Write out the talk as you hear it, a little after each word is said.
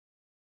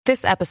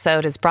This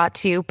episode is brought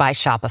to you by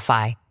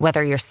Shopify.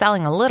 Whether you're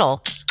selling a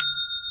little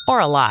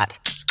or a lot,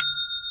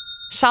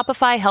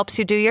 Shopify helps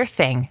you do your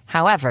thing,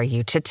 however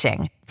you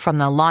cha-ching. From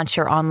the launch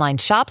your online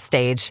shop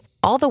stage,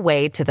 all the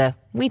way to the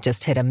we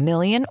just hit 1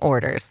 million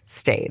orders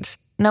stage.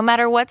 No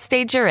matter what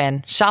stage you're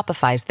in,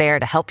 Shopify's there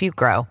to help you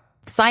grow.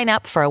 Sign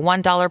up for a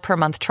 $1 per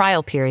month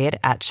trial period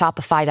at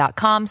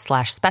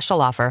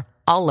shopify.com/special offer,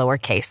 all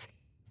lowercase.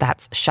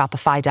 That's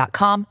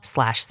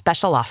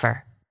shopify.com/special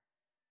offer.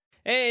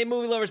 Hey,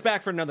 movie lovers,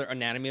 back for another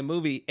Anatomy of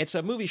Movie. It's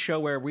a movie show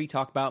where we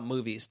talk about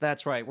movies.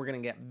 That's right, we're going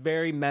to get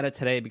very meta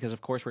today because, of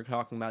course, we're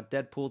talking about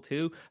Deadpool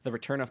 2, The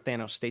Return of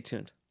Thanos. Stay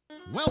tuned.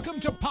 Welcome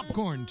to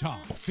Popcorn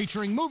Talk,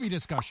 featuring movie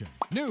discussion,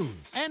 news,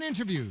 and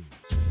interviews.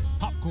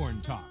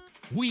 Popcorn Talk,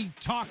 we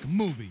talk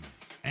movies.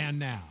 And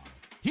now,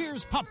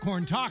 here's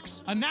Popcorn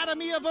Talk's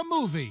Anatomy of a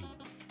Movie.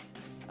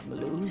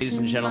 Ladies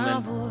and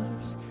gentlemen,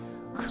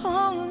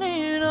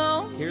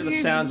 hear the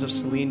sounds of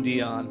Celine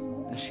Dion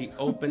as she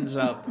opens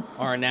up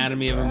our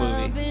Anatomy of a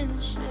Movie.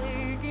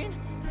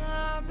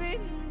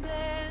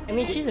 I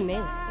mean, she's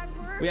amazing.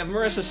 We have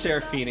Marissa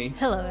Serafini.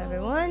 Hello,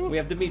 everyone. We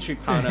have Dimitri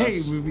Panos.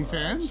 Hey, movie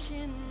fans.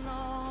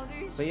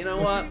 But you know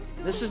what?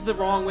 This is the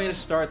wrong way to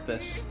start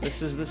this.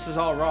 This is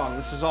all wrong.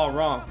 This is all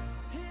wrong.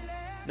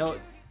 No,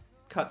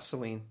 cut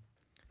Celine.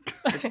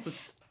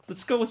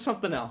 Let's go with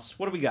something else.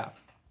 What do we got?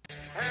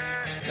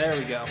 There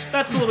we go.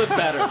 That's a little bit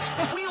better.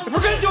 If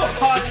we're going to do a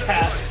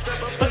podcast,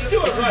 let's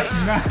do it right.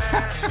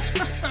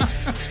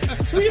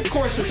 We, of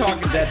course, are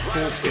talking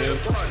Deadpool 2,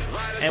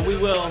 and we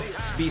will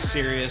be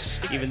serious,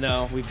 even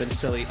though we've been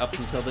silly up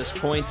until this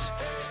point.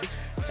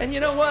 And you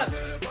know what?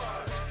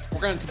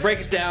 We're going to break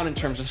it down in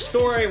terms of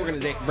story, we're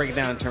going to break it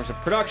down in terms of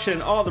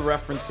production, all the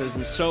references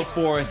and so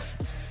forth.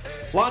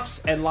 Lots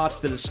and lots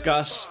to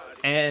discuss,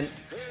 and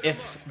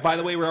if, by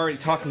the way, we're already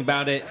talking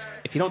about it,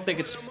 if you don't think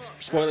it's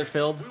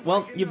spoiler-filled,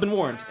 well, you've been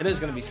warned. It is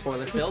going to be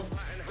spoiler-filled.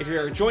 If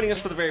you're joining us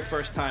for the very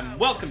first time,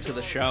 welcome to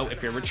the show.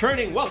 If you're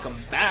returning,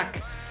 welcome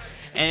back.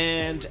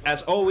 And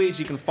as always,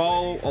 you can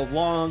follow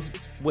along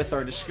with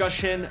our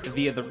discussion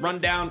via the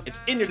rundown.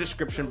 It's in your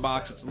description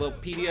box. It's a little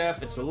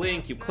PDF. It's a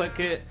link. You click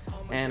it,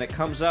 and it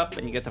comes up,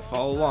 and you get to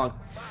follow along.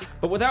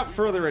 But without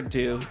further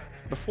ado,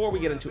 before we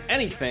get into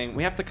anything,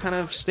 we have to kind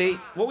of state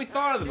what we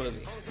thought of the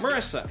movie.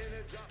 Marissa.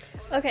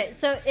 Okay,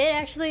 so it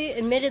actually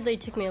admittedly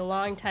took me a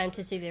long time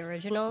to see the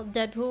original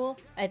Deadpool.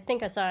 I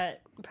think I saw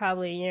it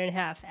probably a year and a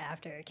half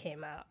after it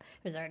came out.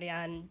 It was already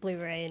on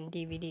Blu-ray and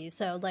DVD,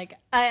 so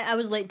I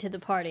was late to the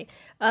party.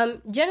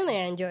 Generally,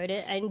 I enjoyed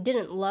it. I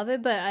didn't love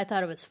it, but I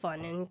thought it was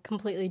fun and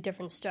completely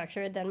different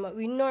structure than what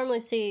we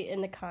normally see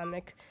in the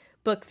comic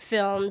book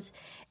films,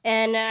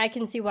 and I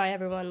can see why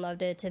everyone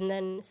loved it. And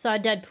then saw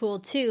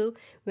Deadpool 2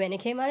 when it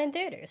came out in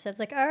theaters. So I was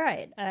like, all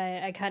right,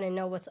 I kind of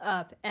know what's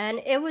up. And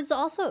it was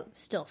also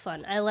still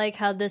fun. I like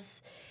how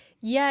this,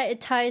 it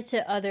ties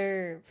to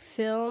other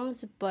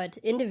films, but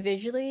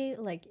individually,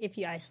 like if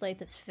you isolate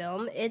this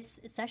film, it's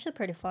actually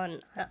pretty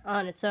fun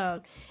on its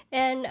own.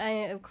 And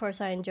of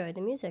course I enjoyed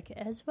the music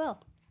as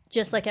well.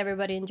 Just like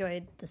everybody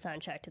enjoyed the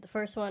soundtrack to the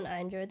first one, I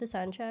enjoyed the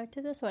soundtrack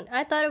to this one.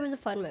 I thought it was a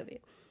fun movie.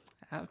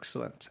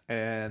 Excellent.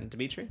 And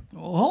Dimitri?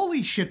 Oh,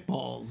 holy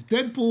shitballs.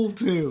 Deadpool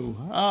 2.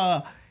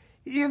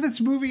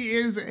 This movie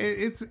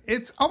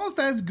it's almost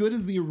as good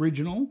as the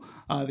original.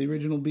 The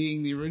original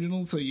being the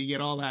original, so you get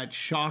all that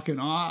shock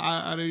and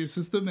awe out of your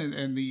system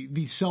and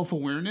the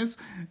self-awareness.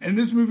 And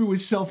this movie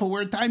was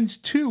self-aware times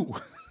 2.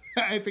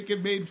 I think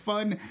it made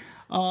fun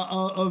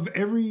of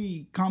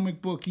every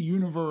comic book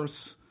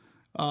universe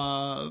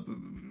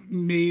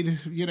made,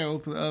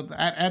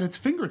 at its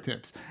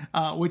fingertips,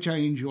 which I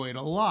enjoyed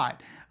a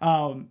lot.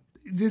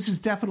 This is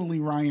definitely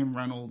Ryan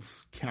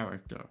Reynolds'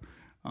 character.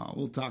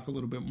 We'll talk a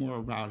little bit more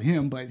about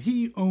him, but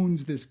he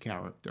owns this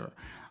character.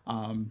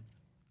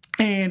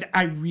 And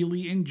I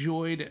really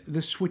enjoyed the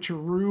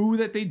switcheroo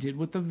that they did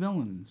with the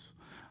villains.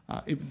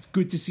 It was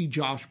good to see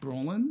Josh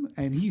Brolin,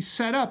 and he's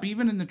set up,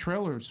 even in the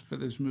trailers for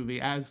this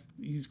movie, as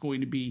he's going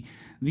to be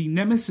the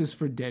nemesis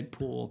for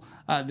Deadpool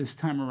this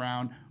time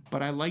around.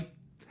 But I liked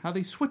how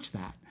they switched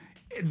that.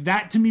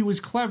 That to me was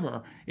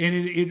clever, and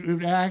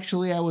it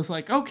actually, I was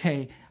like,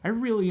 okay, I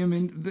really am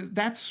in.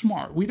 That's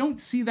smart. We don't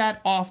see that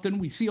often.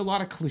 We see a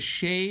lot of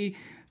cliche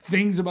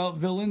things about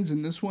villains,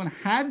 and this one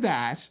had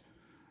that.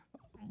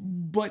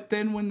 But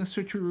then when the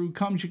switcheroo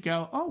comes, you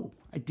go, oh,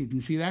 I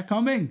didn't see that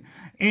coming.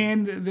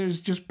 And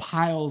there's just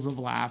piles of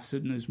laughs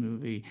in this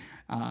movie,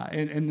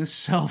 and it's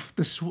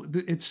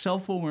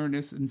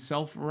self-awareness and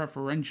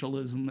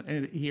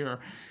self-referentialism here.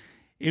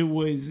 It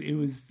was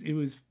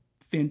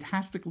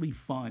fantastically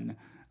fun,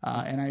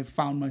 and I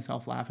found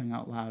myself laughing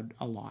out loud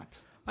a lot.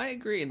 I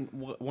agree, and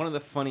one of the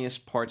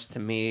funniest parts to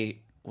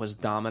me was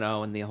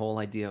Domino and the whole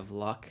idea of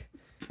luck.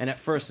 And at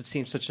first it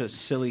seems such a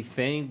silly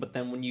thing, but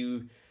then when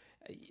you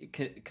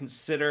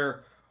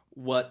consider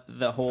what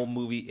the whole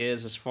movie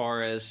is, as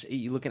far as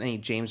you look at any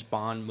James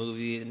Bond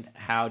movie and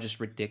how just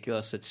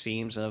ridiculous it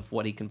seems of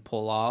what he can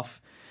pull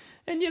off.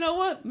 And you know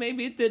what?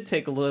 Maybe it did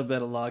take a little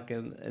bit of luck,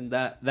 and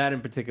that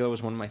in particular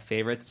was one of my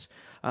favorites.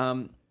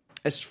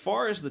 as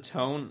far as the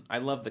tone, I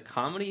love the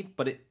comedy,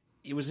 but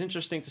it was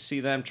interesting to see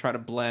them try to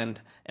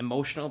blend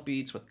emotional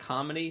beats with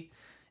comedy,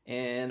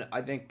 and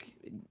I think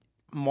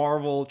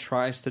Marvel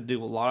tries to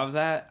do a lot of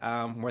that,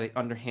 where they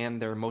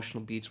underhand their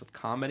emotional beats with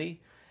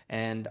comedy,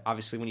 and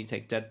obviously when you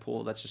take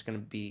Deadpool, that's just going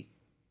to be,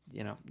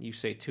 you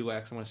say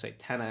 2x, I'm going to say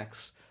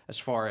 10x as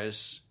far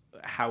as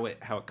how it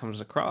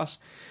comes across.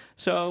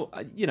 So,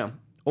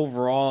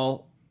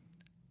 overall,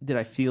 did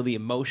I feel the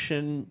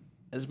emotion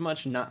as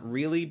much? Not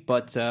really,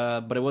 but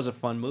it was a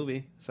fun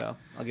movie, so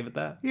I'll give it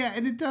that. Yeah,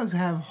 and it does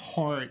have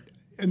heart.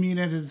 I mean,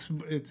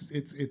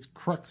 its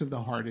crux of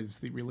the heart is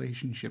the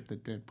relationship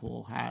that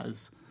Deadpool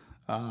has,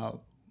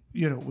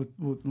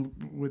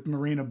 with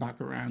Morena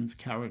Baccaran's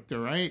character,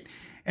 right?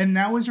 And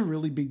that was a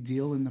really big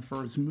deal in the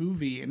first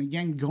movie. And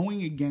again,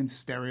 going against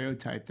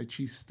stereotype that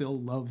she still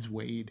loves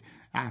Wade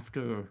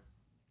after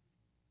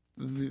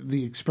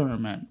the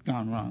experiment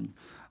gone wrong.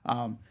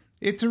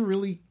 It's a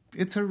really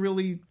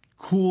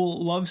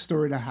cool love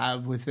story to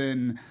have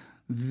within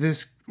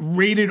this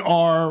rated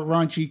R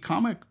raunchy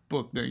comic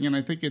book thing, and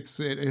I think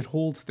it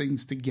holds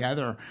things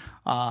together,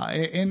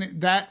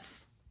 and that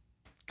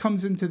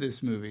comes into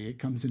this movie. It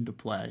comes into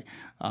play,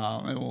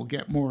 and we'll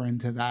get more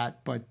into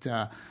that. But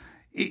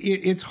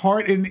it's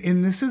hard,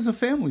 and this is a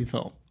family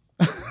film.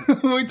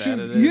 Which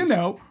is,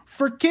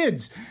 for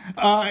kids.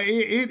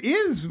 It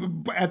is,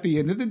 at the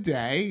end of the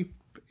day,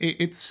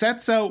 it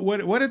sets out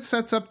what it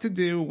sets up to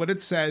do, what it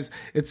says.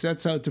 It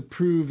sets out to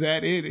prove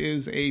that it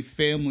is a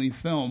family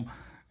film.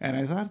 And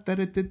I thought that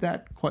it did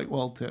that quite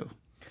well, too,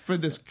 for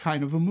this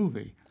kind of a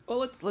movie.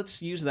 Well,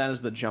 let's use that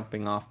as the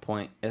jumping off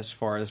point as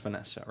far as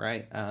Vanessa,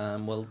 right?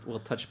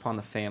 We'll touch upon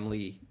the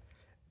family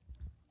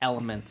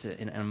element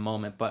in a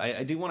moment. But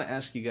I do want to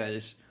ask you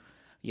guys,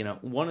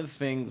 one of the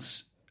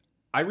things...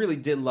 I really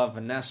did love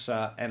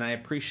Vanessa, and I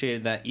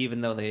appreciated that even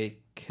though they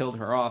killed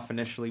her off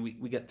initially,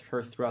 we get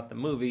her throughout the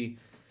movie.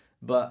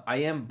 But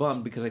I am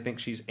bummed because I think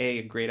she's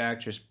a great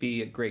actress,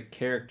 B, a great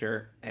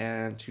character,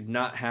 and to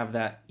not have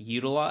that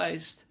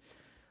utilized,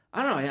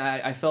 I don't know.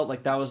 I felt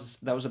like that was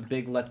a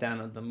big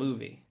letdown of the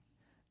movie.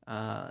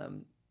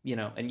 And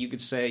you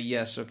could say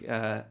yes.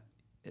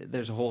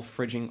 There's a whole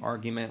fridging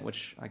argument,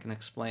 which I can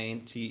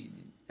explain to you.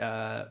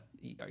 Are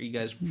you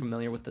guys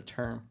familiar with the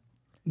term?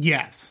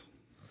 Yes.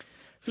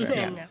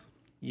 Yes.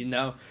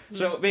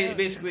 So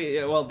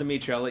basically, well,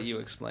 Dimitri, I'll let you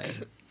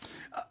explain.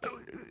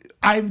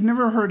 I've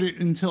never heard it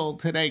until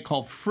today,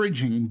 called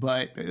fridging,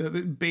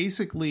 but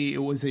basically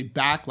it was a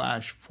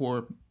backlash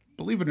for,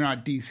 believe it or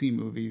not, DC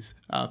movies,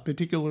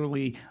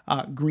 particularly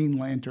Green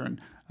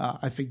Lantern.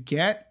 I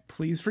forget,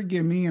 please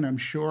forgive me, and I'm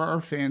sure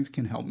our fans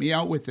can help me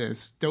out with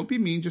this. Don't be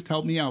mean, just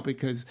help me out,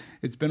 because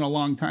it's been a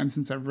long time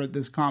since I've read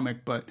this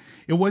comic, but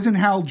it wasn't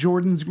Hal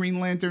Jordan's Green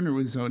Lantern. It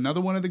was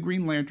another one of the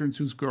Green Lanterns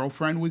whose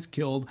girlfriend was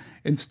killed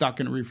and stuck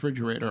in a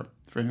refrigerator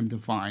for him to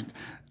find.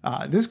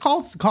 This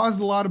caused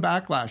a lot of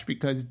backlash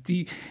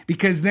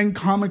because then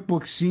comic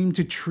books seem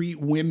to treat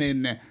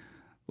women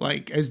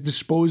like as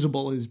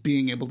disposable as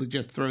being able to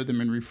just throw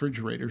them in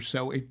refrigerators.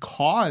 So it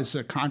caused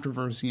a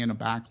controversy and a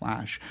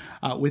backlash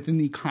within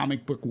the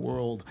comic book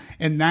world.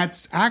 And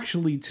that's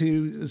actually,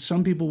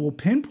 some people will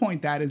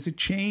pinpoint that as a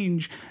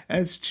change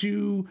as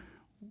to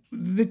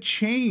the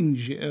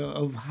change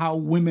of how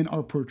women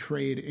are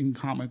portrayed in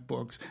comic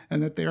books,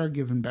 and that they are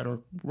given better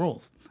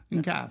roles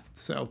in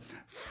casts. So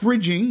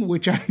fridging,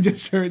 which I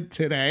just heard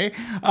today,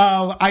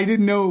 I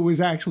didn't know it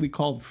was actually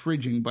called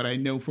fridging, but I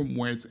know from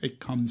where it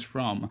comes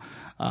from.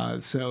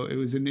 So it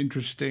was an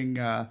interesting,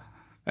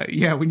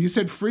 when you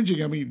said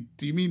fridging, I mean,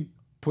 do you mean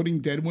putting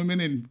dead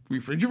women in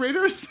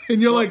refrigerators?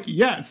 And you're like,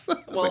 yes.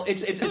 Well,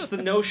 it's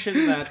the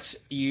notion that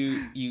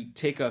you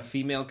take a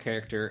female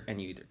character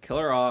and you either kill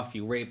her off,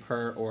 you rape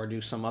her, or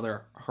do some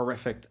other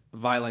horrific,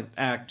 violent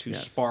act to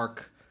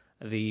spark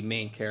the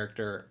main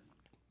character,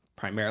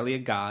 primarily a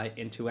guy,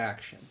 into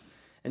action.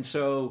 And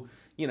so,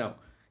 I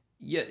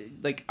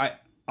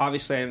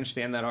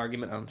understand that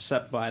argument. I'm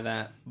upset by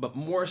that. But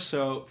more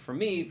so, for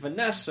me,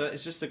 Vanessa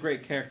is just a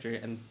great character.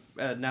 And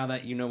now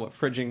that you know what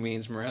fridging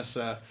means,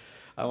 Marissa,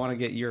 I want to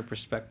get your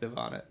perspective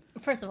on it.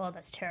 First of all,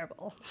 that's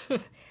terrible.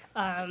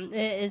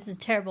 It's a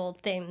terrible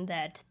thing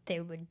that they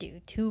would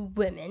do to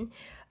women.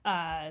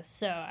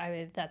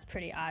 That's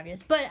pretty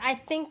obvious. But I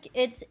think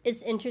it's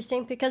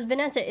interesting because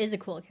Vanessa is a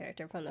cool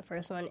character from the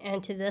first one,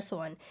 and to this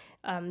one,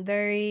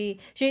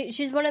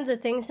 she's one of the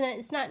things. And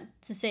it's not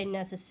to say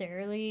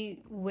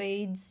necessarily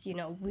Wade's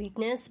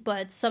weakness,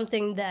 but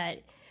something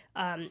that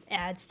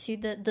adds to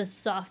the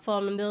soft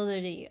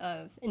vulnerability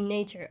of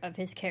nature of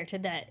his character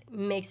that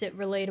makes it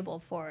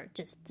relatable for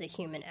just the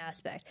human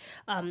aspect.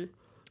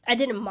 I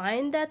didn't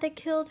mind that they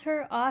killed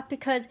her off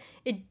because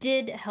it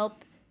did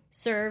help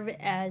serve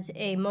as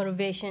a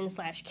motivation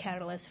 /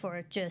 catalyst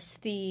for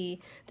just the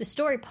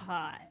story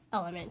plot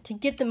element to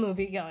get the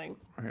movie going.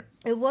 Right.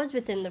 It was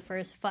within the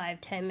first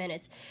 5-10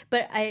 minutes,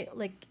 but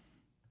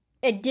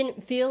it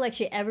didn't feel like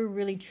she ever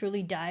really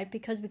truly died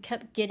because we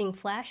kept getting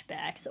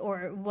flashbacks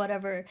or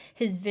whatever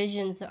his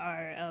visions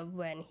are of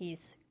when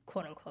he's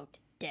quote unquote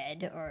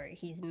dead, or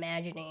he's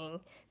imagining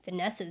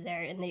Vanessa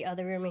there in the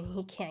other room and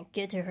he can't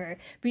get to her.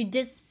 We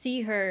did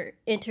see her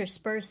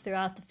interspersed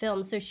throughout the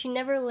film, so she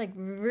never like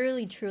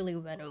really truly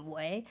went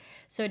away.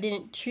 So it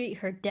didn't treat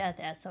her death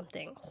as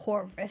something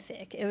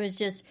horrific. It was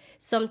just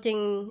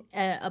something,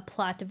 a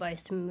plot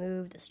device to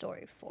move the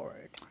story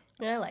forward.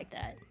 And I like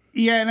that.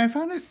 Yeah, and I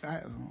found it,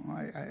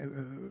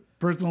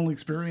 personal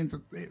experience,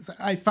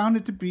 I found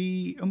it to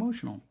be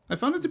emotional. I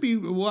found it to be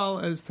well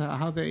as to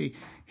how they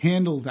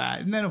handle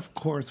that. And then, of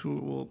course,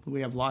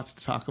 we have lots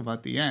to talk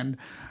about the end.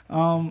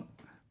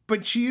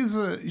 But she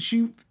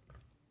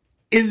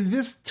in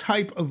this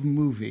type of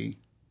movie,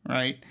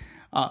 right?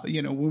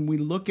 When we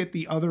look at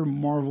the other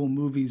Marvel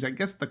movies, I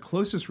guess the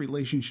closest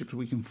relationships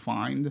we can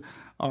find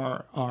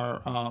are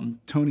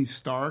Tony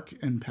Stark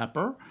and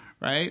Pepper,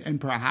 right? And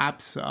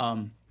perhaps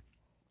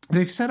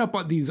they've set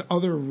up these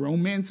other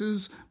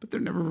romances, but they're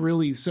never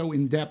really so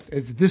in-depth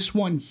as this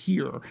one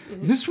here.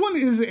 Mm-hmm. This one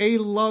is a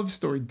love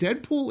story.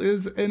 Deadpool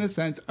is, in a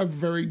sense, a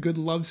very good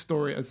love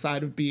story,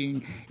 aside of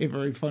being a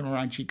very fun,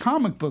 raunchy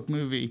comic book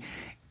movie.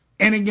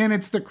 And again,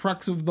 it's the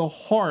crux of the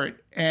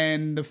heart.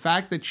 And the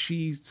fact that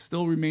she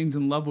still remains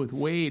in love with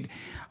Wade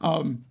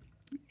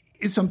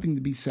is something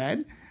to be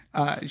said.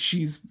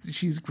 She's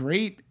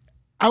great.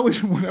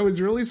 What I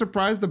was really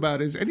surprised about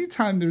is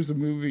anytime there's a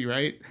movie,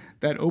 right,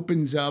 that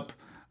opens up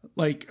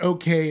like,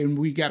 okay, and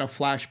we got a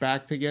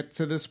flashback to get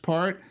to this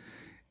part,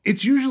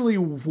 it's usually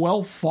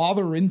well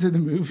farther into the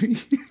movie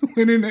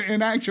when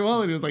in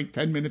actuality it was like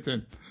 10 minutes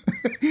in.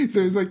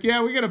 So it's like,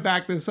 yeah, we got to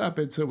back this up.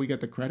 And so we get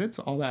the credits,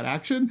 all that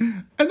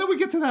action, and then we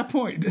get to that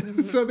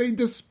point. So they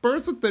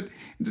dispense with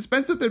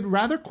it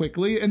rather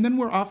quickly, and then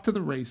we're off to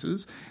the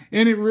races.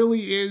 And it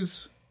really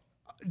is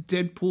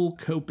Deadpool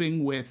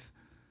coping with,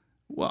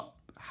 well,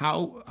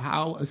 how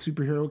a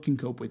superhero can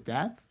cope with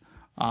death,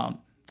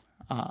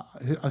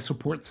 a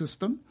support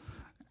system.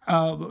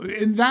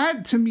 And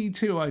that, to me,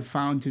 too, I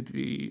found to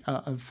be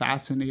a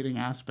fascinating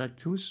aspect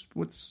to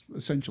what's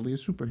essentially a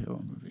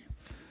superhero movie.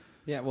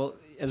 Yeah, well,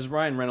 as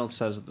Ryan Reynolds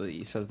says,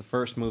 he says the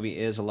first movie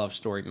is a love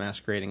story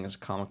masquerading as a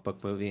comic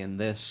book movie, and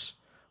this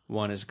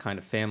one is a kind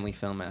of family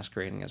film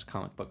masquerading as a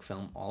comic book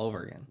film all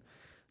over again.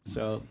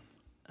 So,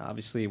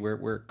 obviously,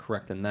 we're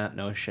correct in that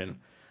notion.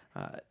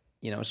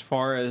 As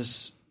far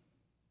as...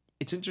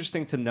 It's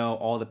interesting to know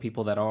all the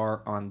people that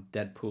are on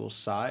Deadpool's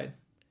side.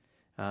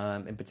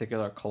 In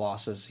particular,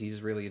 Colossus,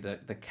 he's really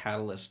the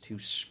catalyst to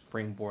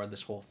springboard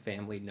this whole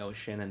family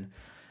notion and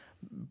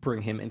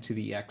bring him into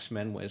the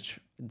X-Men, which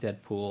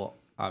Deadpool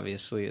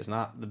obviously is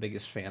not the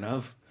biggest fan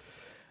of.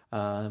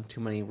 Too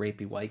many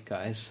rapey white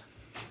guys,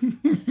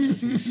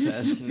 as he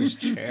says in his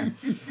chair.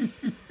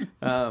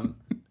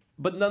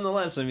 But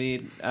nonetheless, I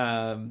mean,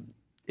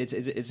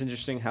 it's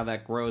interesting how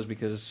that grows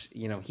because,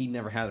 he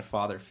never had a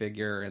father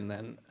figure, and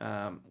then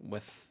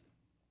with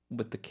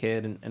the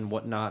kid and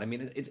whatnot. I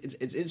mean,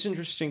 it's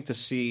interesting to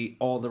see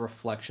all the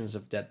reflections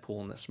of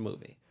Deadpool in this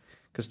movie,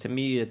 because to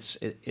me,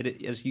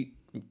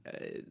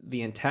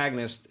 the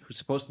antagonist, who's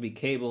supposed to be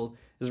Cable,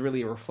 is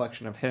really a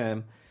reflection of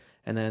him,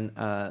 and then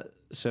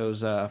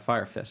so's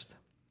Fire Fist.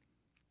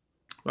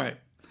 Right,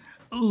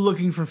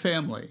 looking for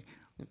family,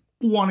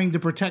 wanting to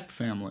protect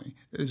family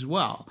as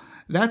well.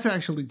 That's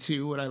actually,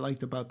 too, what I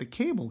liked about the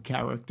Cable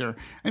character.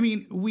 I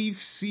mean, we've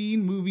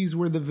seen movies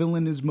where the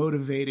villain is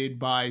motivated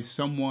by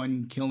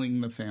someone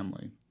killing the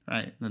family,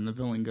 right? Then the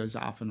villain goes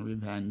off in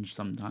revenge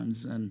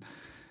sometimes, and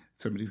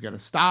somebody's got to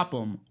stop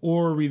him.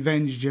 Or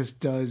revenge just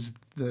does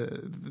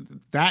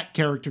that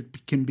character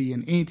can be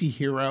an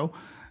anti-hero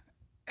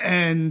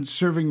and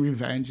serving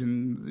revenge,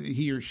 and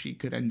he or she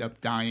could end up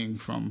dying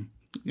from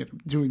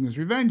doing this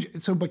revenge.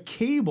 So, but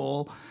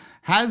Cable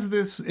has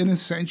this, in a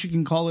sense, you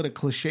can call it a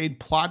cliched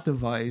plot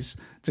device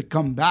to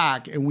come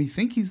back, and we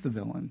think he's the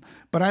villain.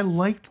 But I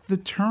liked the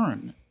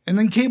turn. And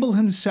then Cable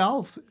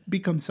himself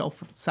becomes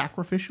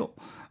self-sacrificial.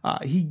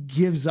 He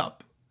gives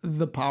up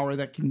the power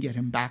that can get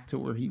him back to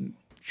where he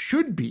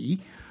should be.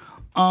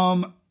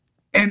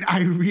 And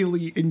I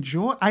really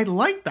I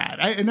like that.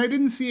 And I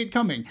didn't see it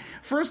coming.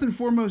 First and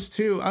foremost,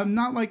 too, I'm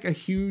not like a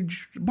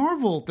huge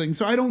Marvel thing,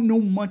 so I don't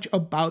know much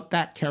about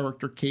that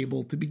character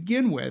Cable to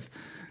begin with.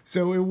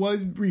 So it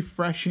was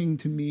refreshing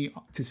to me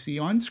to see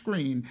on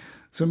screen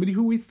somebody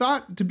who we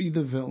thought to be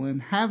the villain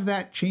have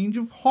that change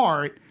of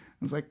heart.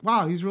 I was like,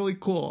 wow, he's really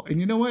cool. And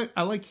you know what?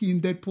 I like he and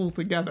Deadpool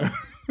together.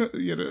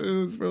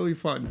 It was really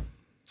fun.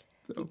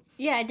 So.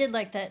 Yeah, I did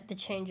like the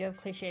change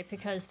of cliche,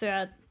 because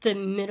throughout the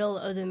middle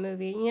of the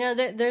movie,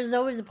 there's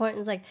always a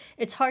point.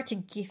 It's hard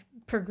to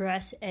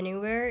progress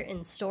anywhere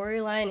in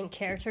storyline and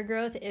character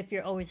growth if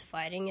you're always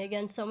fighting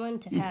against someone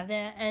to have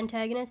that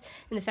antagonist.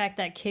 And the fact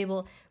that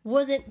Cable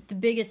wasn't the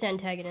biggest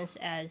antagonist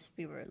as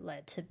we were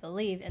led to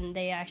believe, and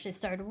they actually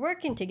started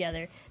working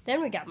together,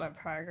 then we got more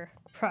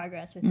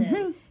progress with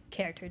them.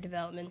 Character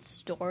development,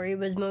 story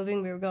was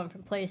moving. We were going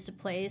from place to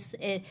place.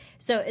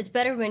 So it's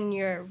better when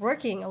you're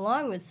working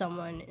along with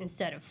someone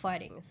instead of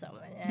fighting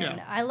someone.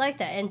 And I like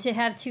that. And to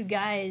have two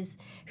guys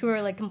who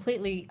are like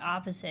completely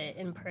opposite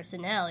in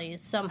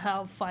personalities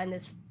somehow find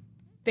this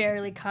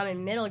fairly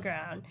common middle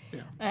ground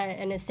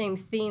and the same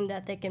theme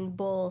that they can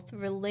both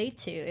relate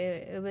to.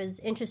 It was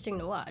interesting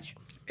to watch.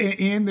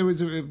 And there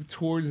was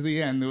towards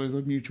the end, there was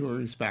a mutual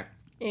respect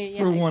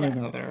for one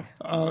another,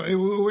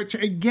 which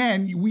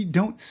again we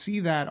don't see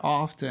that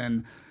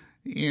often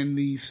in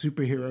the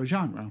superhero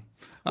genre.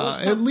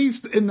 At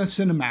least in the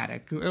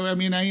cinematic. I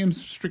mean, I am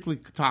strictly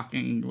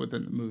talking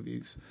within the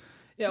movies.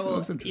 Yeah,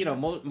 well, you know,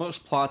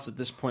 most plots at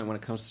this point when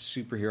it comes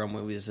to superhero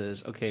movies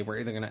is, okay, we're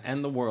either going to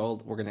end the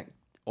world, or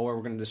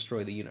we're going to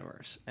destroy the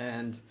universe.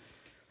 And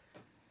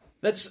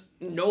that's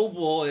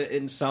noble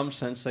in some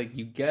sense, like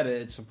you get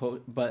it,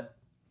 but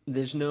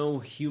there's no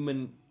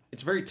human.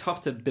 It's very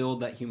tough to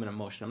build that human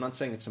emotion. I'm not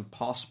saying it's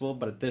impossible,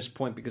 but at this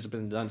point, because it's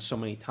been done so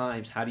many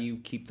times, how do you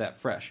keep that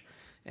fresh?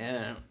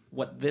 And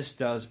what this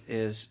does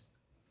is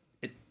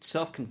it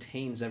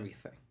self-contains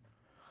everything.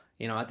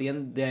 You know, at the end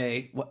of the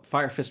day, what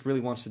Fire Fist really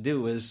wants to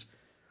do is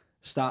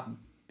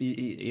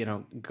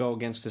go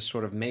against this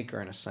sort of maker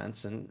in a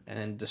sense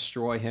and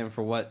destroy him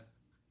for what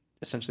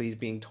essentially he's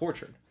being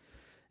tortured.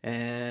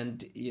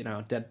 And, you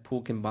know,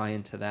 Deadpool can buy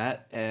into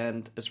that.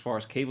 And as far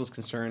as Cable's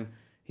concerned,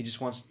 he just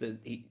wants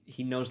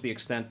he knows the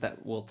extent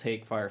that will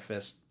take Fire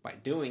Fist by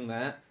doing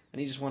that, and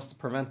he just wants to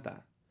prevent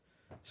that.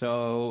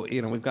 So,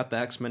 you know, we've got the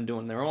X-Men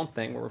doing their own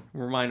thing. We're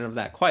reminded of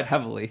that quite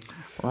heavily.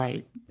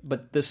 Right.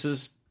 But this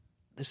is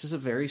a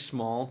very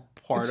small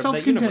part it's of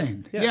that universe.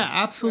 Self-contained. Yeah,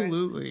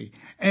 absolutely.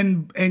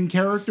 Right. And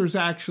characters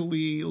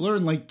actually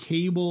learn, like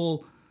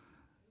Cable,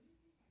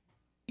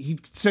 he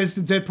says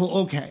to Deadpool,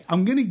 okay,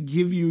 I'm going to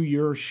give you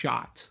your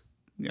shot.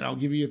 You know, I'll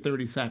give you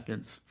 30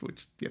 seconds,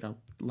 which, you know,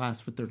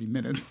 lasts for 30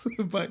 minutes.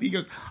 But he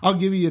goes, I'll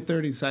give you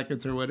 30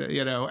 seconds or whatever,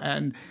 you know,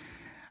 and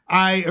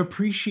I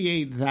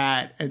appreciate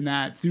that, and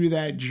that through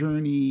that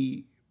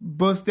journey,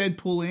 both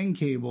Deadpool and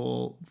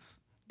Cable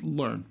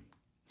learn.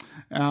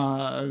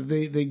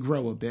 They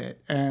grow a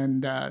bit.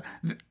 And I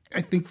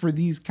think for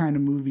these kind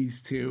of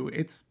movies, too,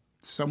 it's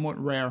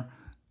somewhat rare.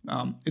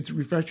 It's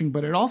refreshing,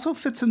 but it also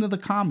fits into the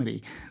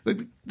comedy.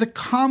 The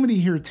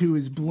comedy here, too,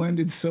 is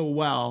blended so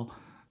well.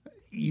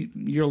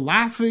 You're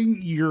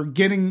laughing, you're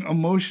getting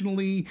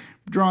emotionally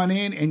drawn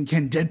in, and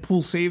can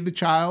Deadpool save the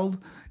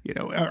child? You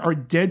know, are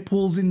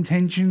Deadpool's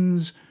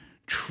intentions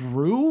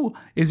true?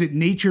 Is it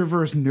nature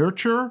versus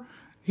nurture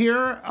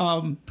here?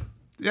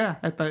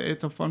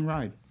 It's a fun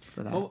ride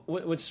for that. Well,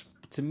 what's,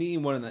 to me,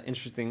 one of the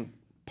interesting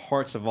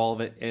parts of all of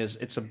it is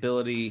its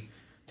ability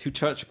to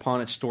touch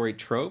upon its story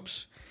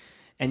tropes,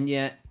 and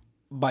yet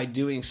by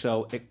doing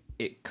so,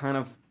 it kind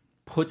of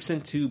puts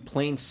into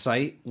plain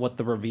sight what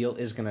the reveal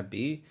is going to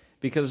be.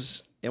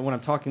 Because what I'm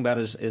talking about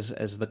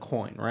is the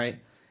coin, right?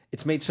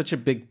 It's made such a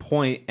big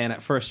point, and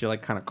at first you're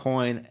like, kind of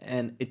coin,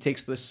 and it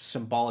takes this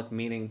symbolic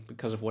meaning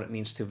because of what it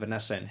means to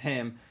Vanessa and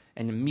him,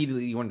 and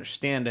immediately you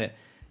understand it,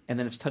 and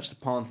then it's touched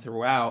upon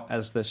throughout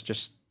as this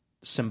just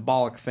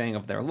symbolic thing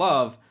of their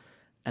love,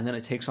 and then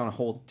it takes on a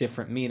whole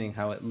different meaning,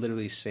 how it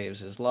literally saves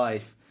his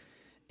life.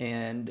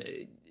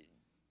 And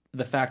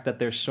the fact that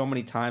there's so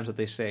many times that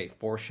they say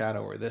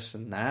foreshadow or this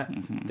and that,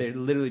 they're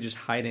literally just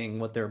hiding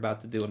what they're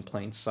about to do in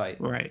plain sight.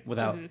 Right.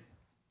 Without,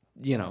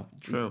 you know,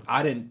 True.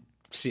 I didn't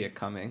see it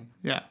coming.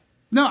 Yeah.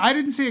 No, I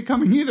didn't see it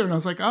coming either. And I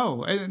was like,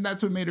 oh, and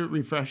that's what made it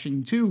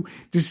refreshing too,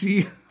 to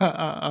see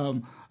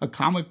a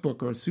comic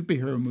book or a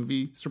superhero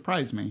movie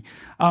surprise me.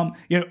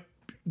 You know,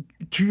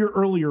 to your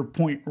earlier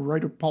point,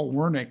 writer Paul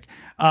Wernick,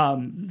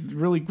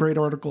 really great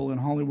article in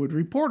Hollywood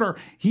Reporter,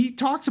 he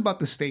talks about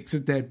the stakes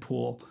of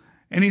Deadpool.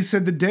 And he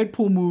said the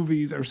Deadpool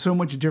movies are so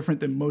much different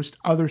than most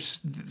other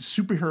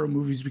superhero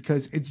movies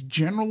because it's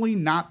generally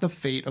not the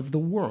fate of the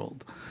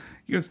world.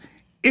 He goes,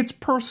 it's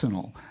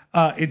personal.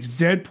 It's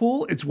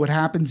Deadpool. It's what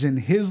happens in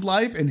his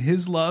life and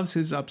his loves,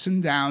 his ups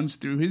and downs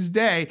through his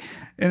day.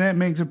 And that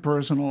makes it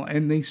personal.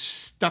 And they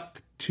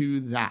stuck to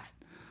that.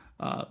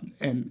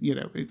 And, you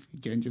know,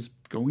 again, just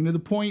going to the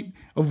point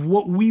of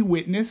what we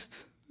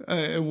witnessed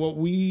and what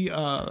we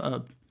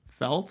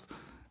felt,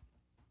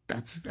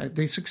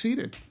 they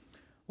succeeded.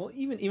 Well,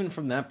 even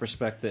from that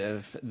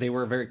perspective, they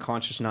were very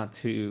conscious not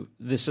to.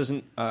 This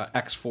isn't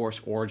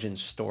X-Force origin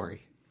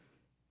story,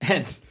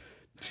 and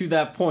to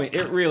that point,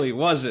 it really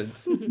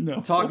wasn't.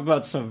 No. Talk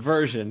about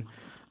subversion.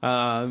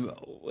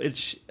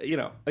 It's, you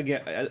know,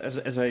 again,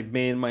 as I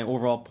made my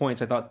overall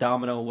points, I thought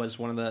Domino was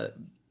one of the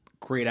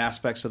great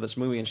aspects of this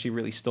movie, and she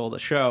really stole the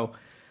show.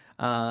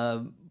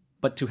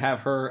 But to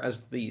have her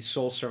as the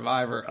sole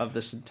survivor of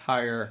this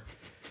entire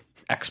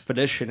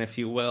expedition, if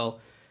you will.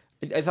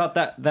 I thought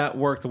that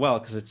worked well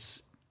because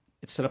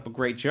it set up a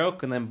great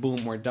joke, and then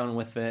boom, we're done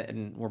with it,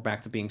 and we're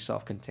back to being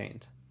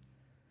self-contained.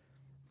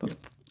 But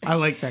I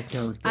like that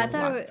character. I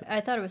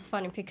thought it was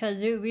funny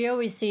because we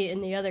always see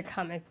in the other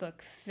comic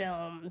book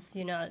films,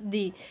 you know,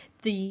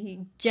 the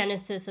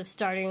genesis of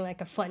starting like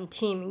a fun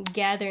team and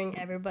gathering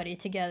everybody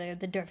together,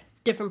 the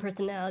different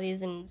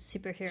personalities and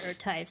superhero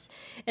types,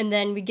 and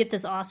then we get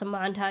this awesome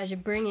montage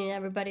of bringing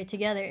everybody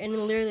together, and it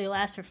literally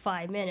lasts for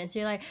 5 minutes.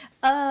 You're like,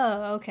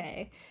 oh,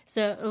 okay.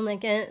 So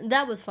and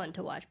that was fun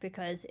to watch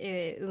because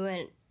it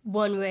went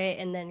one way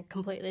and then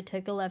completely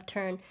took a left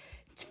turn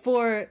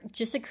for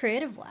just a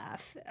creative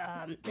laugh.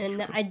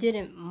 And I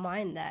didn't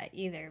mind that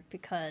either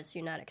because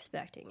you're not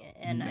expecting it.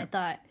 And I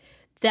thought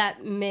that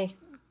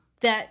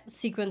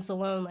sequence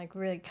alone, like,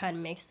 really kind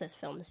of makes this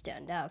film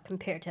stand out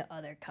compared to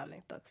other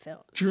comic book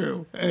films.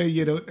 True.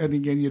 You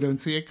don't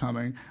see it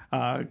coming.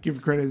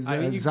 Give credit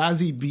to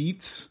Zazie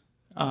Beetz,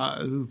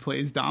 who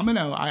plays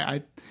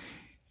Domino.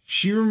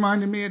 She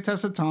reminded me of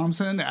Tessa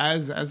Thompson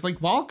as like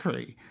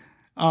Valkyrie.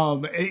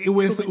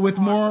 With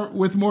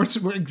more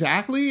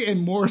exactly,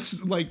 and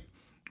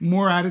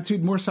more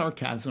attitude, more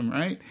sarcasm,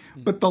 right?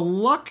 But the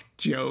luck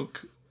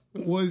joke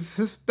was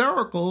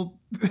hysterical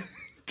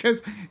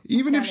because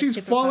even if she's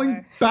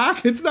falling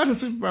back, it's not a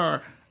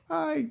superpower.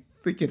 I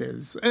think it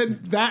is,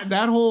 and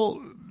that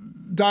whole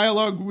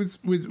dialogue was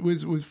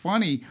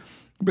funny.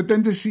 But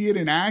then to see it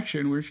in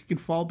action, where she could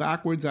fall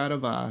backwards out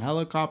of a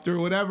helicopter or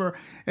whatever,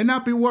 and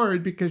not be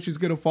worried because she's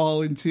going to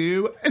fall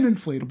into an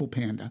inflatable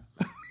panda.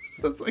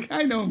 It's like,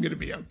 I know I'm going to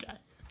be okay.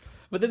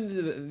 But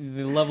then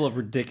the level of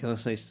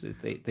ridiculousness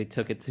they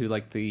took it to,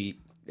 like the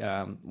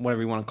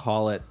whatever you want to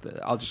call it.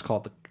 I'll just call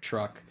it the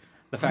truck.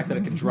 The fact that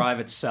it can drive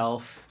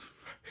itself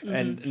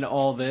and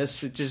all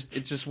this, it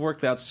just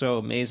worked out so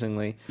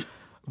amazingly.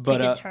 But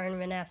take a turn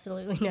when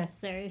absolutely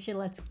necessary. She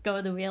lets go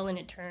of the wheel and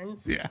it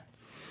turns. Yeah.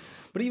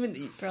 But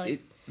even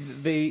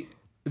they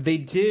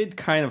did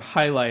kind of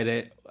highlight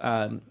it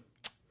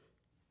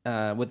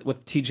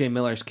with T.J.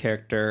 Miller's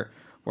character,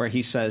 where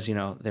he says,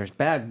 there's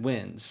bad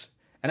winds.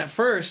 And at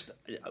first,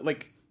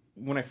 like,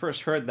 when I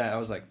first heard that, I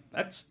was like,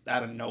 that's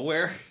out of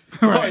nowhere.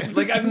 Right.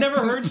 Like, I've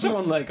never heard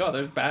someone like, oh,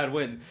 there's bad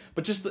wind.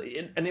 But just,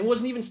 and it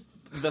wasn't even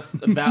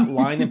that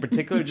line in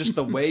particular, just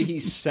the way he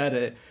said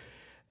it.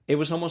 It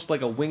was almost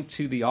like a wink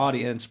to the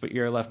audience, but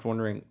you're left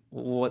wondering,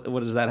 what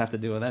does that have to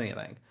do with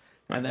anything?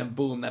 And then,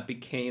 boom, that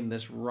became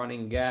this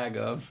running gag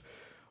of,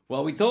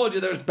 well, we told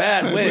you there's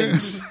bad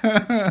winds.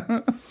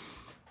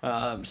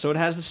 So it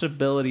has this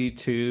ability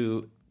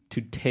to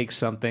take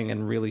something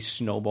and really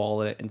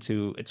snowball it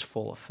into its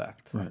full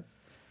effect. Right.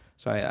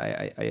 So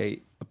I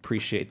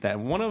appreciate that.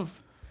 And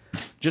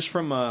just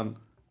from a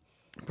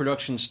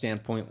production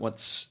standpoint,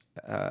 what's,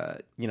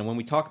 when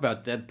we talk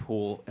about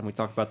Deadpool and we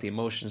talk about the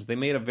emotions, they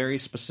made a very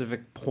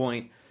specific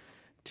point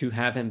to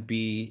have him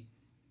be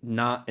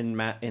not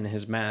in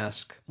his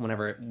mask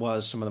whenever it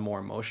was some of the more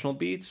emotional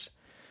beats.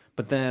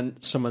 But then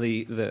some of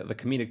the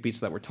comedic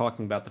beats that we're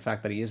talking about, the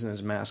fact that he isn't in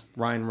his mask,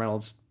 Ryan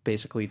Reynolds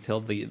basically till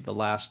the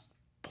last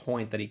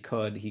point that he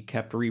could, he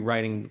kept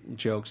rewriting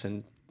jokes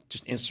and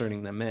just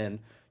inserting them in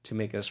to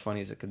make it as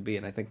funny as it could be.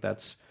 And I think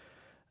that's,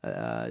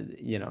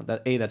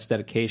 that's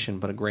dedication,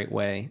 but a great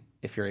way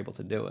if you're able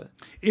to do it.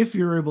 If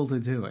you're able to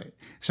do it.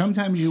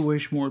 Sometimes you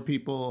wish more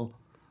people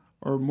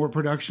or more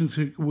productions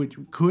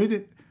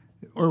could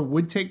or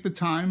would take the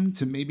time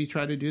to maybe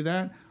try to do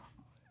that.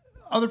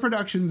 Other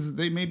productions,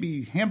 they may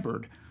be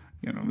hampered.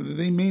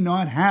 They may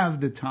not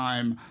have the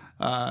time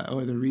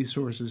or the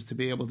resources to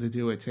be able to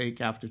do it. Take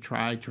after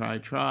try.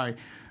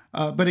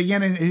 But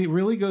again, it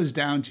really goes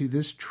down to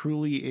this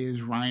truly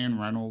is Ryan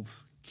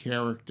Reynolds'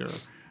 character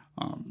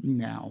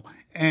now.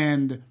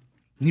 And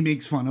he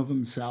makes fun of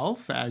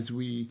himself as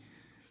we...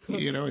 at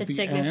his the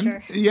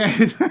signature. end. Yeah.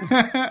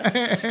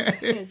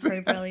 It's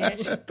pretty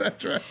brilliant.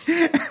 That's right.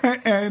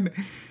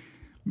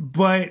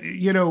 But,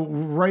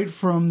 right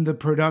from the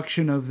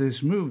production of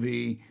this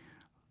movie,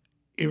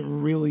 there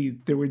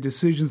were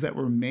decisions that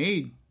were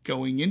made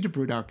going into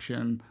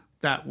production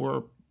that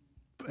were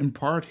in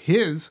part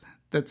his,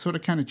 that sort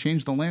of kind of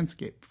changed the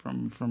landscape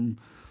from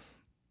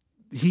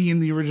he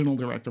and the original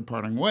director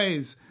parting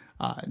ways.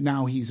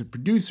 Now he's a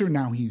producer.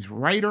 Now he's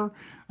writer.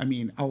 I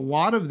mean, a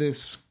lot of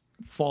this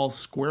falls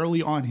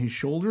squarely on his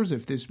shoulders.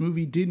 If this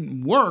movie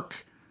didn't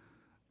work,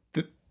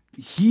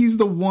 he's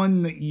the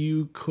one that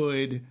you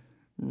could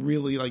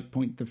really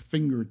point the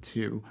finger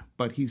to,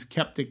 but he's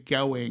kept it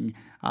going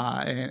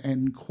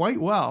and quite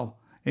well.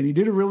 And he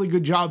did a really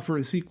good job for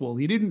a sequel.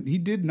 He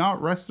did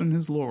not rest on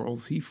his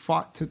laurels. He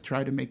fought to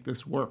try to make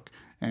this work,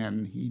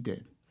 and he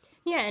did.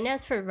 Yeah, and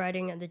as for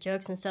writing of the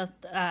jokes and stuff,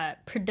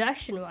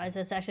 production-wise,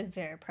 that's actually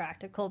very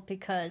practical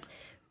because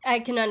I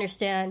can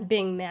understand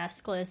being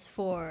maskless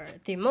for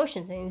the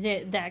emotions things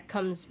that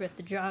comes with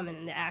the drama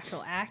and the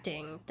actual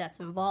acting that's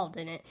involved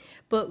in it.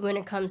 But when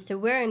it comes to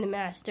wearing the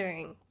mask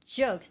during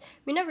jokes,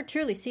 we never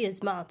truly see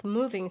his mouth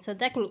moving, so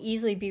that can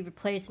easily be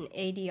replaced in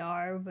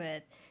ADR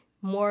with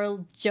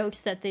more jokes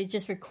that they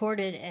just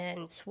recorded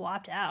and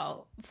swapped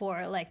out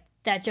for,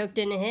 that joke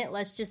didn't hit,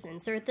 let's just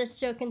insert this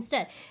joke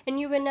instead. And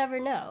you would never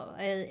know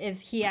if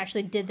he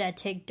actually did that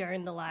take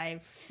during the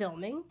live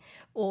filming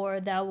or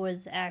that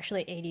was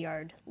actually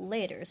ADR'd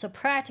later. So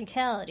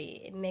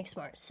practicality, it makes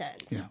more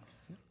sense. Yeah.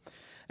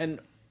 And,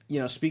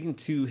 speaking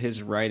to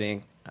his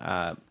writing,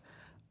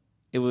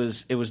 it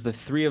was the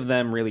three of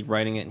them really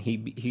writing it, and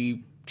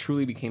he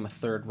truly became a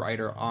third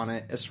writer on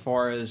it. As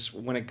far as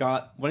when it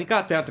got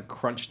down to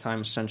crunch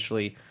time,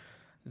 essentially,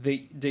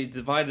 they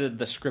divided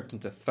the script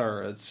into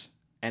thirds,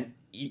 and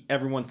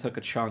everyone took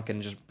a chunk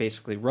and just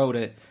basically wrote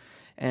it.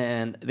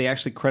 And they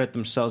actually credit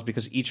themselves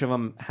because each of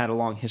them had a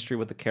long history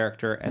with the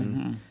character,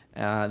 and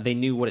They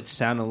knew what it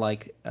sounded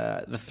like.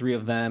 The three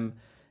of them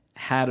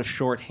had a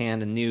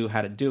shorthand and knew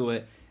how to do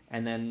it.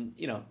 And then,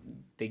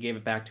 they gave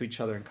it back to each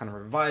other and kind of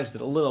revised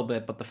it a little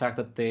bit. But the fact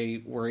that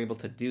they were able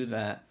to do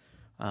that,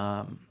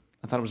 I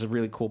thought it was a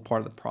really cool part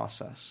of the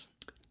process.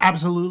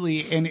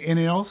 Absolutely. And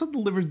it also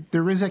delivers,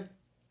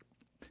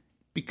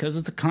 because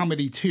it's a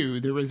comedy too,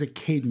 there is a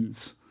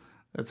cadence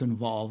that's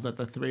involved that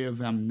the three of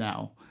them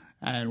know.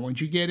 And once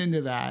you get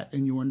into that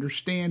and you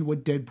understand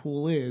what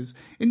Deadpool is,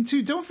 and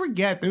two, don't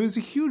forget, there was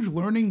a huge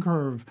learning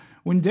curve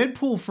when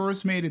Deadpool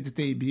first made its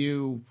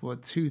debut,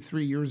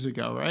 2-3 years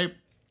ago, right?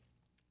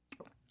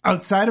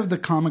 Outside of the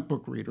comic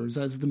book readers,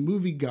 as the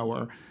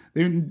moviegoer,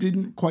 they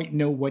didn't quite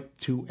know what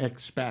to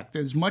expect.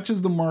 As much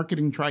as the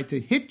marketing tried to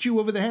hit you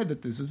over the head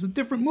that this is a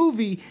different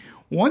movie,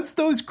 once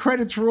those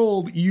credits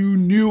rolled, you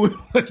knew it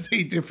was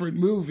a different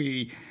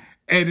movie.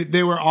 And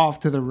they were off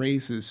to the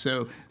races.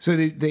 So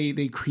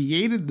they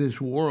created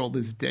this world,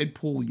 this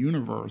Deadpool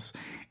universe.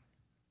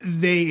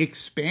 They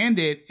expand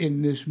it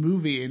in this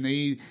movie,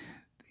 and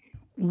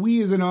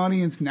we as an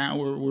audience now,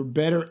 we're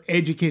better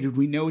educated.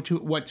 We know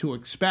what to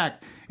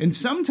expect. And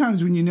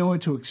sometimes when you know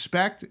what to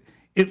expect,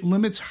 it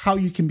limits how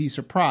you can be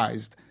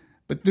surprised.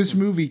 But this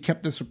movie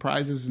kept the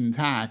surprises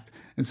intact.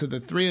 And so the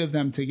three of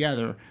them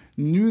together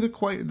knew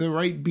the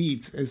right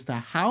beats as to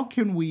how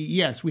can we,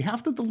 yes, we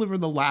have to deliver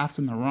the laughs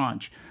and the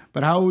raunch,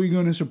 but how are we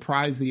going to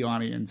surprise the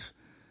audience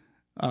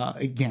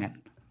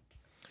again?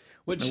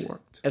 Which,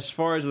 as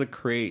far as the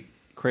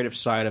creative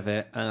side of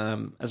it,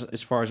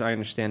 as far as I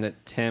understand it,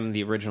 Tim,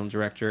 the original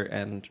director,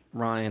 and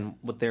Ryan,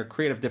 what their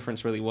creative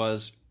difference really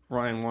was,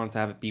 Ryan wanted to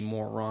have it be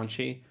more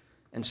raunchy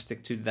and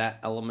stick to that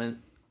element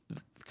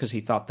because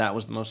he thought that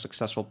was the most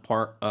successful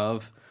part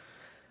of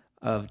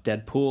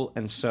Deadpool.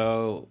 And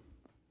so,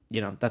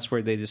 that's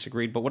where they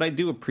disagreed. But what I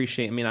do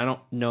appreciate, I don't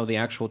know the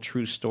actual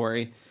true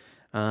story.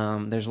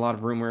 There's a lot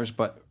of rumors,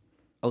 but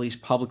at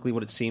least publicly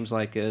what it seems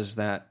like is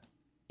that,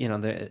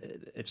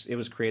 it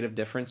was creative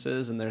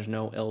differences and there's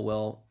no ill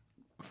will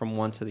from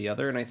one to the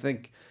other. And I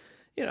think,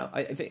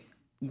 I think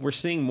we're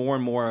seeing more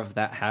and more of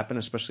that happen,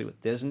 especially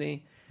with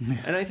Disney.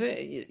 And I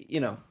think,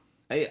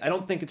 I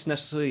don't think it's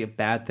necessarily a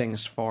bad thing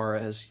as far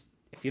as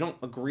if you don't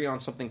agree on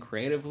something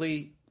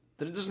creatively,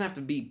 that it doesn't have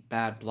to be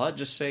bad blood.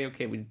 Just say,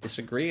 okay, we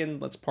disagree and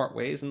let's part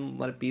ways and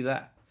let it be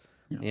that.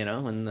 Yeah.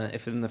 And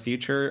if in the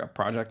future a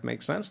project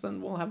makes sense,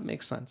 then we'll have it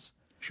make sense.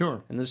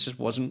 Sure. And this just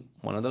wasn't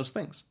one of those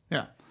things.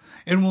 Yeah.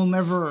 And we'll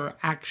never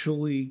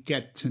actually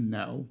get to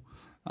know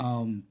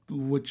how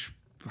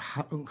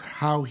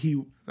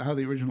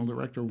the original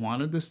director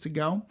wanted this to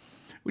go,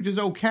 which is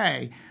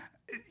okay.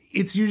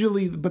 It's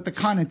usually, but the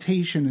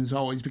connotation is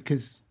always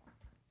because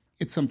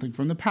it's something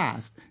from the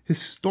past.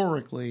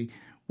 Historically,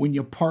 when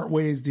you part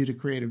ways due to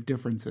creative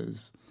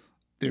differences,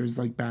 there's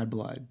like bad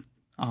blood.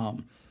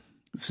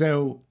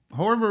 So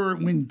however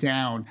it went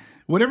down,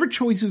 whatever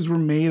choices were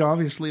made,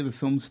 obviously the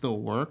film still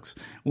works.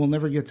 We'll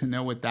never get to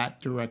know what that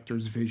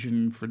director's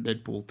vision for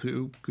Deadpool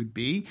 2 could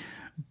be.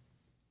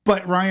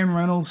 But Ryan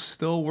Reynolds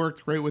still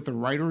worked great with the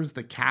writers,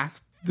 the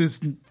cast, this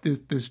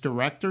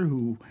director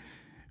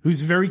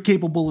who's very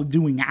capable of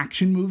doing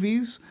action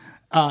movies,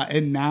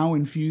 and now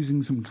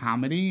infusing some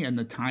comedy, and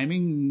the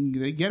timing,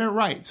 they get it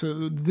right.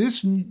 So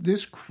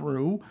this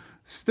crew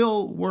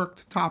still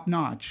worked top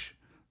notch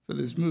for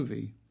this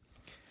movie.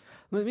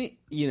 Let me,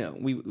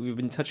 we've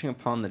been touching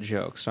upon the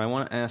jokes, so I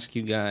want to ask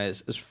you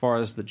guys, as far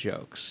as the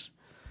jokes,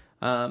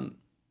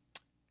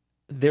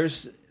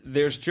 there's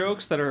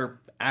jokes that are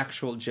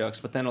actual jokes,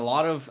 but then a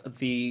lot of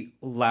the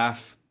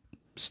laugh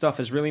stuff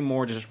is really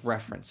more just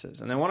references.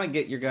 And I want to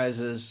get your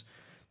guys'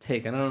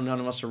 take. I know none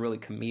of us are really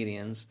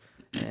comedians,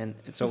 and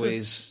it's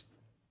always,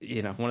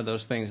 one of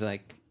those things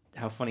like,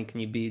 how funny can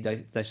you be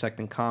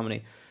dissecting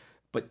comedy?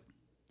 But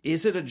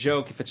is it a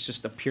joke if it's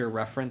just a pure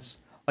reference?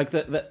 Like,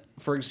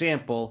 for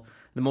example,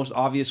 the most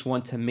obvious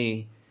one to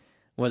me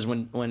was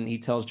when he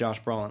tells Josh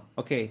Brolin,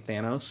 okay,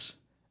 Thanos.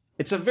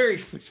 It's a very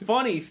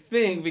funny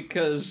thing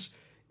because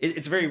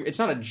it's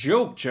not a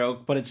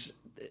joke, but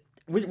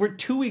we're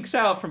 2 weeks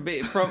out from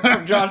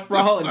Josh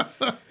Brolin.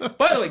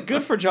 By the way,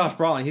 good for Josh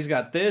Brolin. He's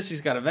got this,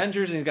 he's got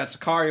Avengers, and he's got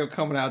Sicario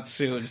coming out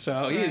soon.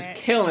 So he is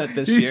killing it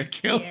this year.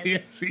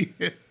 Yes, he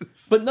is.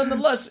 But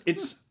nonetheless,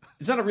 it's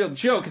not a real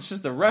joke. It's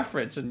just a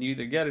reference, and you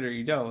either get it or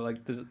you don't. Like,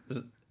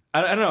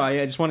 I don't know.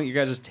 I just wanted you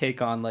guys'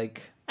 take on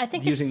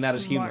using that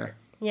as humor.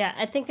 Yeah,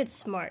 I think it's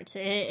smart.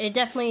 It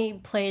definitely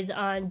plays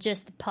on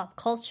just the pop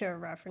culture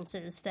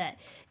references that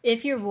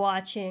if you're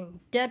watching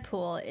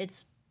Deadpool,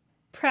 it's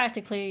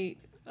practically,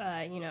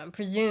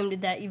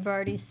 presumed that you've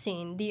already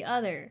seen the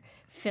other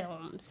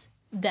films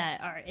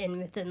that are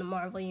within the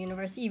Marvel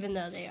Universe, even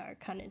though they are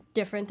kind of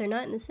different. They're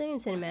not in the same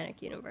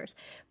cinematic universe.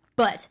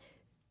 But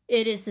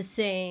it is the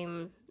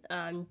same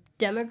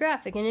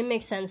demographic, and it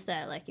makes sense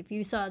that if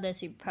you saw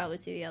this, you'd probably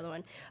see the other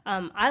one.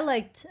 I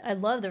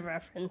love the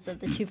reference of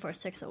the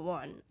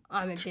 2-4-6-1.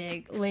 I'm a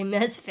big Les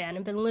Mis fan.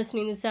 I've been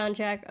listening to the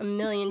soundtrack a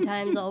million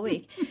times all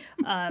week.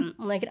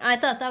 I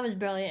thought that was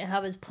brilliant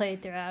how it was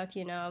played throughout.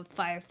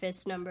 Fire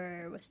Fist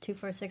number was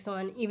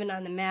 2-4-6-1, even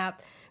on the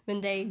map.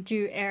 when they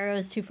drew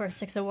arrows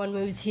 24601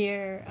 moves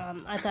here.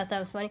 I thought that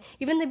was funny.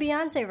 Even the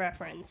Beyonce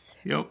reference.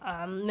 Yep.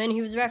 When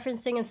he was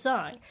referencing a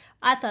song,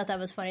 I thought that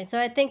was funny. So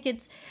I think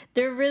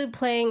they're really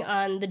playing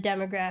on the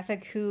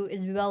demographic who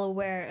is well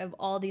aware of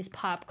all these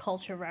pop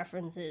culture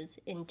references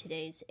in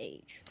today's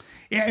age.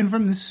 Yeah, and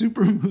from the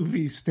super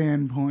movie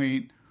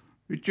standpoint,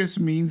 it just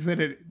means that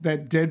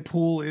that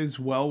Deadpool is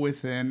well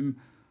within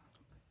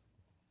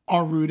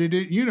our rooted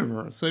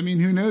universe. I mean,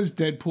 who knows?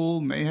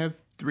 Deadpool may have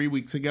 3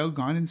 weeks ago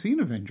gone and seen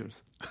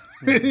Avengers,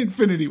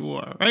 Infinity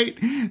War, right?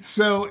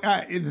 So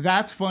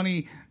that's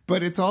funny,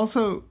 but it's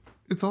also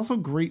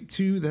great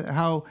too that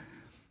how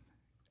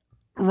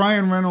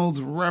Ryan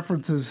Reynolds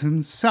references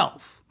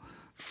himself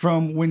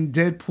from when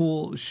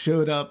Deadpool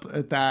showed up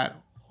at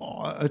that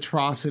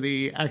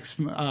atrocity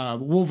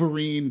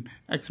Wolverine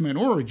X-Men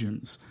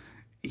Origins.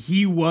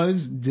 He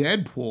was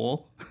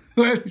Deadpool.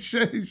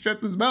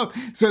 Shut his mouth.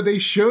 So they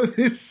show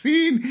this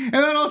scene, and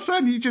then all of a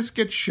sudden he just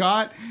gets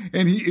shot,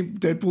 and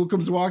Deadpool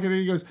comes walking, and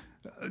he goes,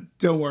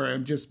 "Don't worry,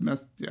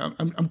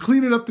 I'm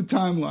cleaning up the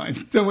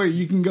timeline. Don't worry,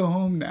 you can go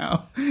home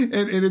now."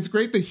 And it's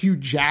great that Hugh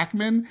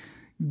Jackman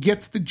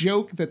gets the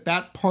joke,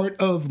 that part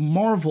of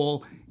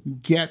Marvel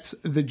gets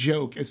the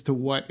joke as to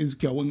what is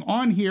going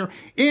on here.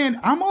 And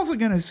I'm also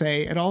going to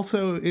say it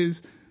also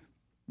is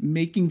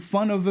making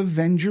fun of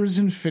Avengers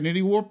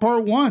Infinity War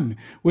Part 1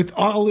 with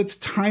all its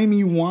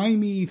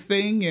timey-wimey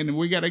thing, and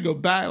we got to go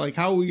back. Like,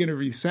 how are we going to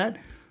reset?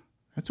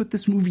 That's what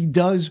this movie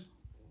does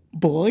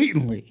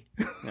blatantly.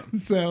 Yeah.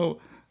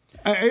 So,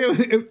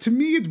 to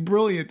me, it's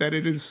brilliant that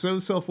it is so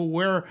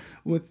self-aware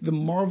with the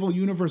Marvel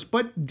Universe,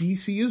 but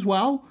DC as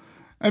well.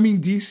 I mean,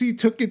 DC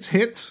took its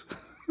hits.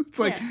 It's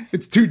like,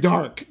 it's too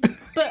dark.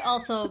 But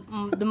also,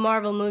 the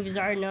Marvel movies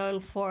are known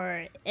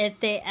for, if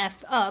they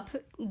F up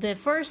the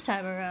first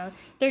time around,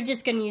 they're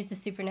just going to use the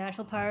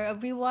supernatural power of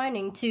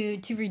rewinding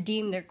to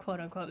redeem their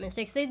quote-unquote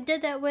mistakes. They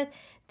did that with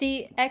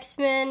the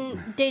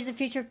X-Men Days of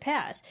Future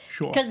Past.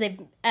 Sure. Because they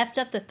F'd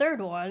up the third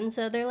one,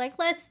 so they're like,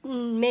 let's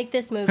make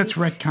this movie. Let's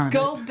retcon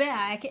go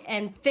back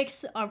and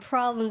fix our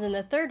problems in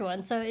the third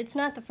one. So it's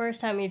not the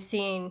first time we've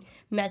seen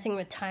messing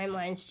with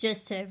timelines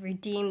just to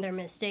redeem their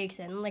mistakes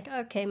and like,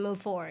 okay, move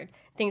forward.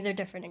 Things are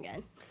different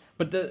again.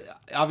 But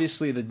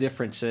obviously the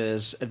difference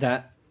is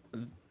that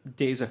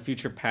Days of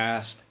Future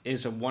Past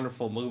is a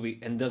wonderful movie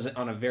and does it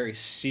on a very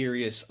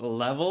serious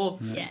level.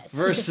 Yes.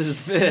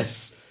 Versus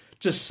this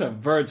just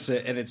subverts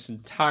it in its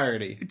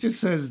entirety. It just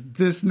says,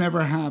 this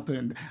never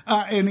happened.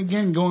 And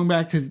again, going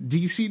back to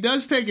DC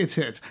does take its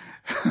hits.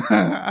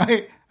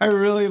 I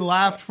really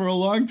laughed for a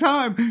long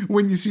time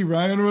when you see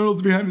Ryan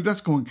Reynolds behind the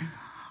desk going,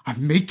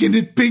 I'm making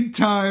it big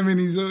time, and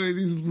he's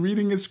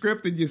reading a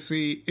script, and you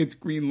see it's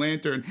Green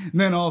Lantern, and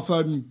then all of a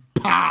sudden,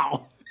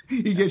 pow!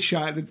 He gets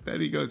shot. Instead,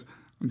 he goes,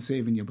 "I'm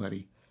saving you,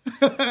 buddy,"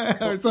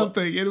 or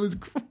something. And it was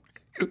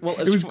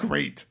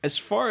great. As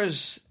far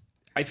as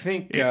I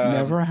think, it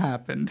never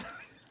happened.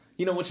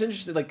 You know what's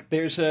interesting? Like,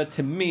 there's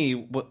to me,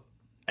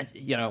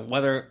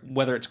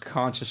 whether it's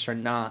conscious or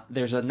not,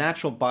 there's a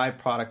natural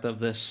byproduct of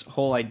this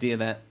whole idea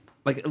that,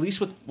 like, at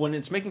least when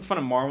it's making fun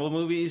of Marvel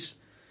movies,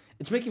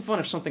 it's making fun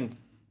of something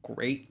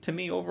great to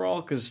me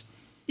overall, because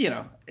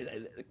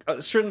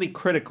certainly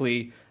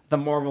critically the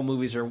Marvel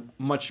movies are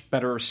much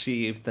better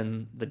received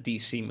than the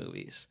DC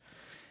movies.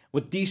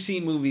 With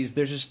DC movies,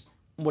 there's just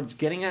what it's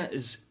getting at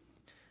is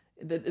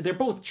they're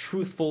both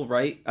truthful,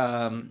 right,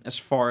 as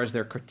far as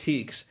their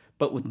critiques,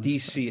 but with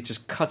DC it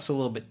just cuts a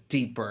little bit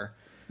deeper.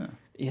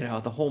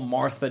 The whole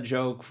Martha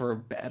joke for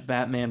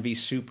Batman v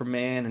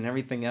Superman and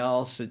everything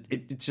else,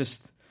 it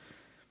just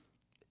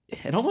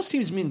almost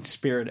seems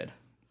mean-spirited.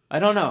 I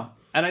don't know.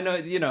 And I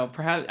know,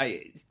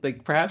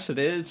 perhaps it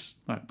is,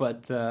 right.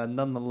 But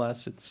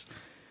nonetheless, it's.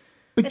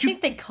 I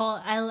think they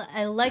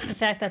I like the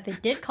fact that they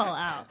did call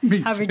out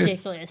how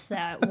ridiculous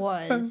that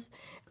was.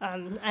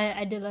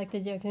 I did like the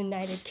joke, the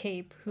Knighted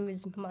Cape,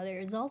 whose mother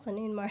is also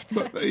named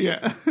Martha.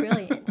 Yeah.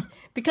 Brilliant.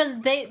 Because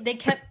they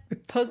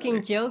kept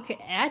poking joke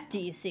at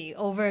DC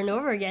over and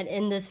over again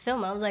in this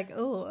film. I was like,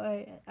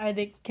 oh,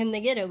 can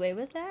they get away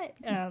with that?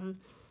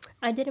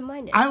 I didn't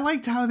mind it. I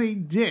liked how they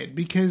did,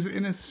 because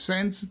in a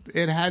sense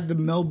it had the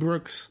Mel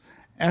Brooks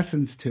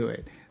essence to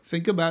it.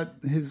 Think about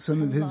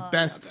some of his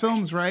best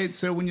films, right?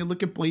 So when you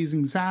look at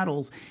Blazing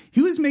Saddles,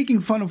 he was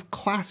making fun of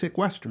classic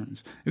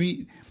Westerns. I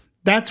mean,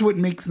 that's what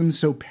makes them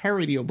so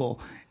parodyable.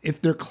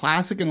 If they're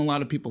classic and a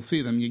lot of people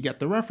see them, you get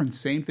the reference.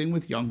 Same thing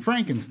with Young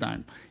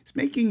Frankenstein.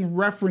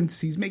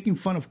 He's making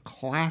fun of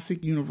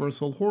classic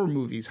Universal horror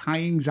movies.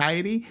 High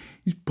Anxiety,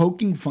 he's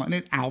poking fun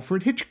at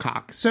Alfred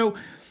Hitchcock. So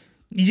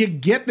you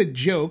get the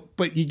joke,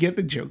 but you get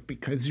the joke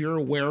because you're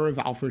aware of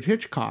Alfred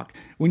Hitchcock.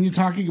 When you're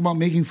talking about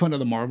making fun of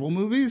the Marvel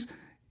movies,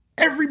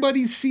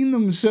 everybody's seen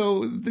them,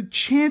 so the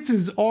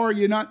chances are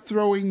you're not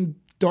throwing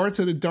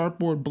darts at a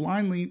dartboard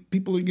blindly.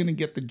 People are going to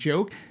get the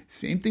joke.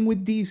 Same thing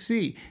with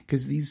DC,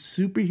 because these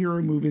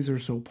superhero movies are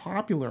so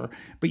popular.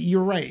 But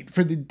you're right.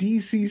 For the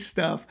DC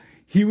stuff,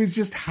 he was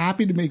just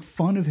happy to make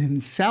fun of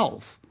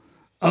himself.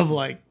 Of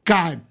like,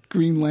 God,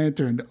 Green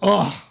Lantern,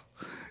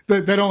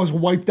 that almost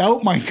wiped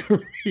out my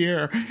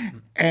career.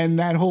 And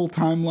that whole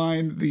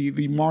timeline,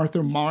 the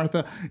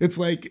Martha, it's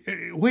like,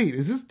 wait,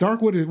 is this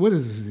dark? What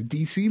is this, a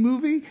DC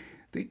movie?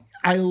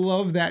 I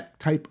love that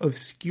type of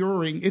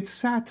skewering. It's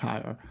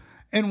satire.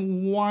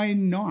 And why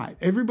not?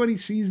 Everybody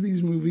sees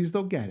these movies,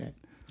 they'll get it.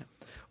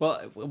 Well,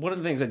 one of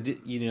the things I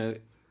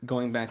did,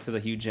 going back to the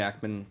Hugh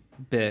Jackman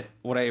bit,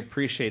 what I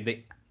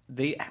appreciate,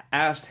 they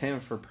asked him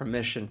for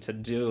permission to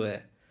do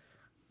it,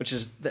 which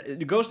is,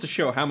 it goes to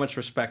show how much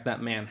respect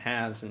that man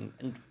has,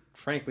 and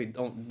frankly,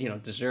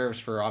 deserves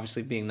for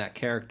obviously being that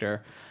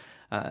character.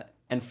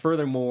 And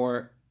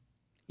furthermore,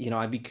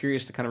 I'd be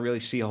curious to kind of really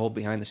see a whole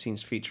behind the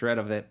scenes featurette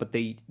of it, but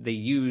they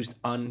used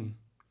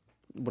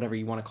whatever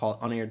you want to call it,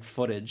 unaired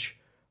footage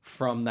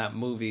from that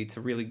movie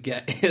to really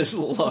get his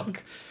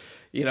look.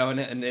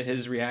 And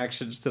his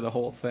reactions to the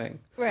whole thing.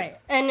 Right.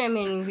 And, I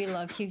mean, we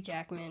love Hugh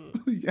Jackman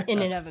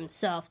in and of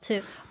himself,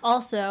 too.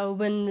 Also,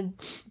 when the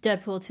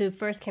Deadpool 2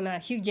 first came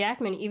out, Hugh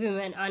Jackman even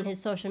went on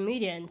his social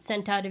media and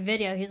sent out a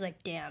video. He's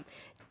like, damn,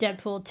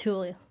 Deadpool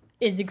 2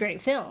 is a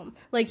great film.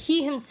 Like,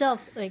 he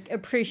himself,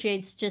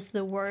 appreciates just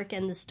the work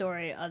and the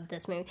story of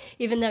this movie.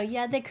 Even though,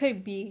 there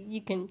could be,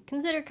 you can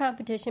consider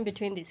competition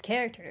between these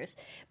characters.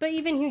 But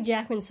even Hugh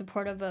Jackman's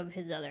supportive of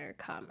his other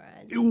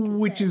comrades.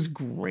 Which is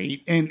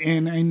great.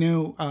 And I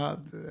know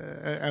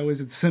I was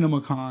at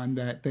CinemaCon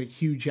that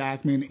Hugh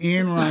Jackman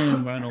and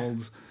Ryan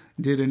Reynolds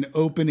did an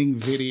opening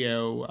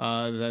video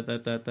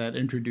that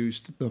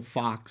introduced the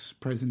Fox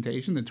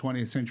presentation, the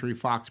 20th Century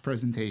Fox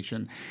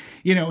presentation.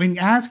 In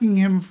asking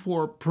him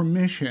for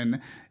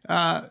permission,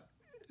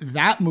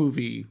 that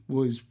movie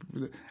was,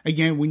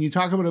 again, when you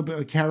talk about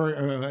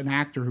an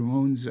actor who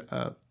owns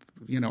a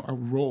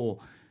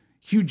role,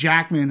 Hugh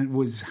Jackman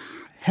was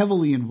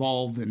heavily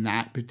involved in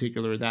that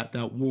particular, that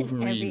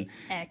Wolverine.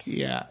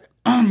 Yeah.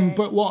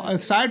 But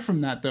aside from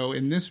that, though,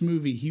 in this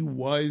movie,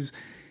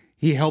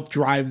 he helped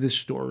drive the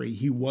story.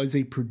 He was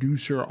a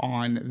producer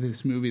on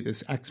this movie,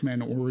 this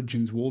X-Men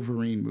Origins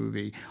Wolverine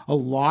movie. A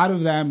lot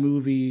of that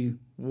movie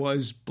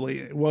was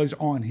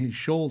on his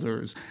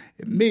shoulders.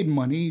 It made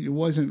money. It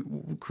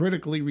wasn't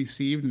critically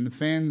received, and the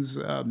fans,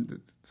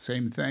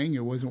 same thing.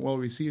 It wasn't well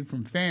received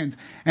from fans.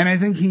 And I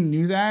think he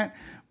knew that.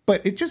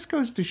 But it just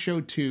goes to show,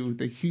 too,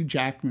 the Hugh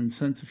Jackman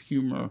sense of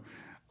humor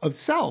of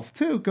self,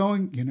 too,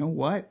 going, you know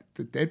what?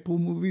 The Deadpool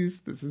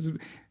movies,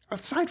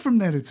 aside from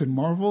that, it's in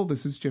Marvel.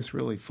 This is just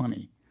really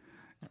funny.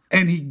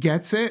 And he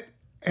gets it.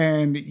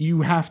 And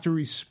you have to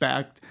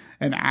respect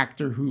an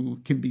actor who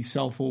can be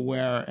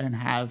self-aware and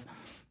have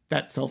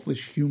that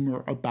selfish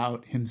humor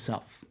about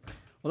himself.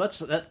 Well,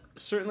 that's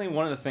certainly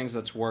one of the things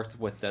that's worked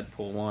with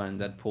Deadpool 1 and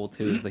Deadpool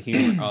 2 is the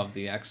humor of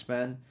the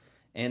X-Men.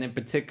 And in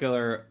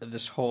particular,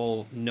 this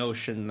whole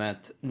notion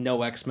that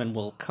no X-Men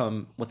will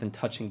come within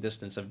touching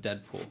distance of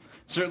Deadpool.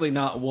 Certainly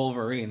not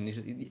Wolverine.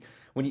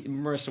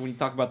 Marissa, when you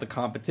talk about the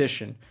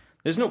competition,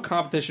 there's no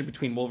competition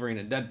between Wolverine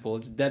and Deadpool.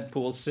 It's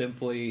Deadpool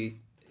simply,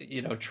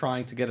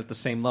 trying to get at the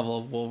same level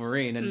of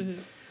Wolverine.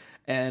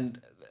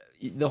 And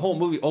the whole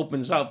movie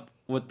opens up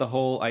with the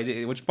whole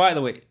idea, which, by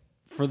the way,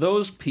 for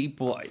those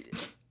people,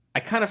 I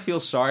kind of feel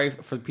sorry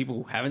for the people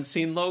who haven't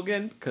seen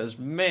Logan, because,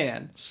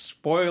 man,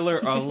 spoiler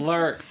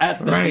alert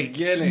at the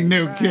beginning.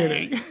 No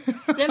kidding.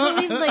 And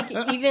I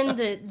believe, even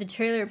the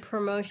trailer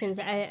promotions,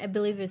 I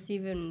believe it's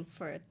even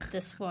for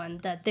this one,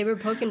 that they were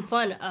poking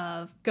fun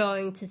of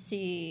going to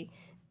see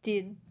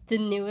the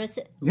newest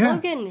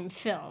Logan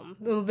film.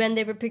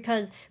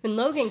 Because when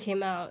Logan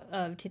came out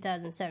of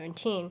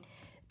 2017...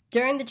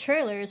 during the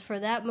trailers for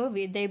that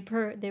movie, they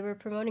were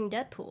promoting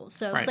Deadpool.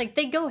 So it's like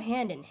they go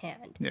hand in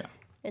hand. Yeah.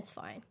 It's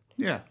fine.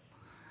 Yeah.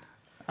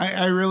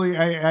 I really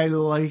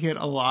like it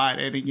a lot.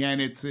 And again,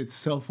 it's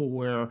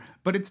self-aware,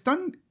 but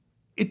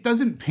it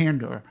doesn't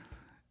pander.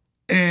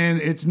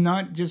 And it's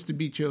not just to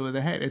beat you over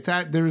the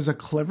head. There's a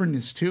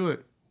cleverness to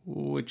it,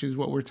 which is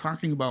what we're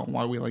talking about and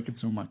why we like it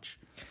so much.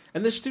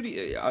 And the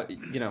studio,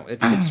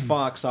 it's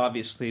Fox,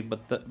 obviously,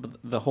 but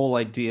the whole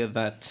idea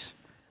that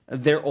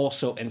they're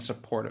also in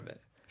support of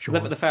it. Sure.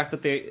 The fact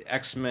that the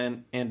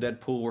X-Men and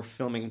Deadpool were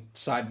filming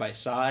side by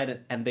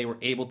side, and they were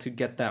able to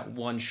get that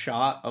one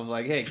shot of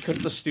like, hey,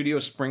 couldn't the studio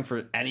spring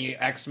for any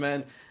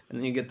X-Men? And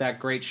then you get that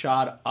great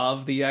shot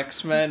of the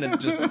X-Men and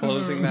just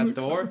closing that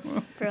door.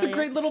 Brilliant. It's a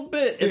great little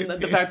bit. And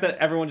the fact that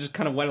everyone just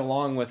kind of went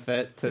along with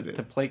it to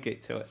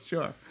placate to it.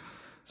 Sure.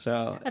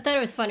 So I thought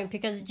it was funny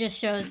because it just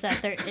shows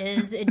that there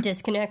is a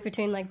disconnect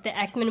between the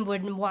X-Men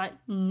wouldn't want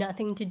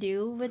nothing to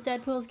do with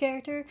Deadpool's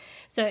character.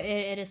 So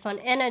it is fun.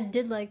 And I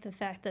did like the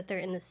fact that they're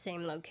in the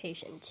same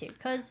location too,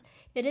 because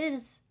it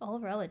is all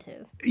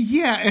relative.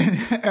 Yeah,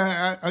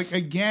 and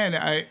again,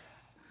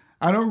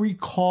 I don't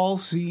recall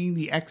seeing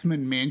the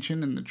X-Men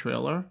mansion in the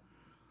trailer.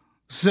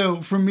 So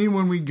for me,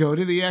 when we go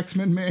to the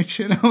X-Men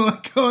mansion, I'm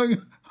like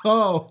going,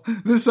 oh,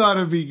 this ought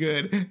to be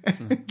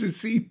good. To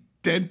see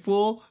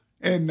Deadpool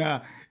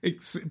and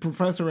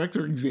Professor X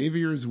or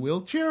Xavier's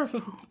wheelchair,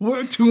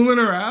 we're tooling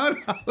around.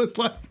 I was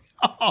like,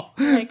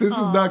 this is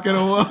not going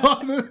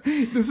to work.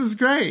 This is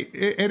great.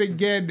 And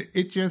again,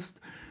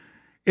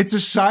 it's a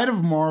side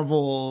of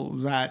Marvel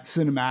that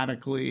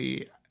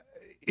cinematically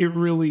it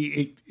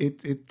really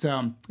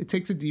it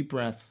takes a deep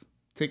breath,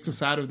 takes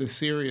us out of the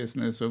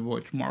seriousness of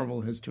what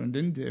Marvel has turned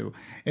into,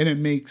 and it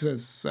makes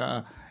us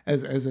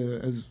as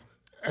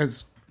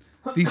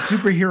these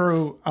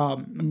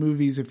superhero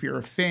movies. If you're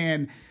a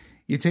fan,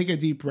 you take a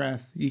deep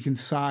breath, you can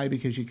sigh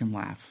because you can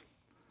laugh.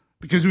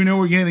 Because we know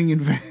we're getting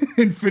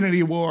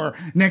Infinity War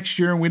next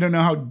year, and we don't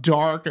know how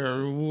dark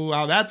or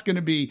how that's going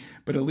to be.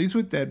 But at least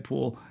with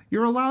Deadpool,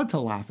 you're allowed to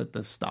laugh at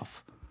this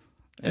stuff.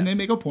 And they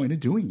make a point of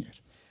doing it.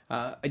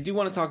 I do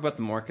want to talk about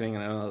the marketing,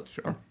 and I know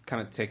I'm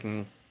kind of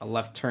taking a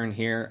left turn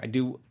here.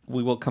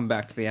 We will come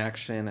back to the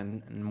action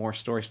and more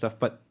story stuff,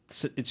 but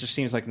it just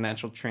seems like a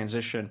natural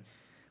transition.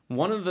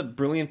 One of the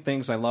brilliant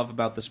things I love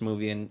about this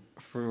movie, and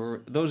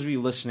for those of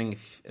you listening,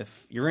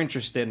 if you're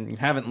interested and you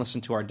haven't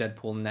listened to our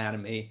Deadpool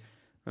Anatomy,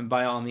 and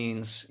by all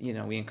means,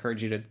 we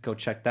encourage you to go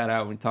check that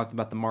out. We talked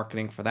about the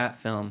marketing for that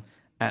film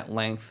at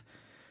length.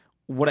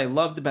 What I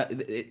loved about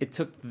it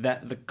took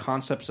the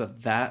concepts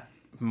of that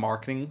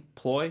marketing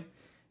ploy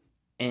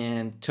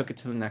and took it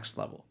to the next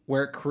level,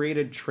 where it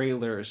created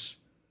trailers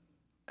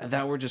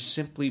that were just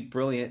simply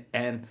brilliant.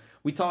 And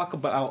we talk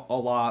about a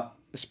lot,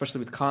 especially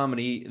with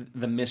comedy,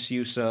 the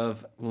misuse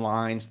of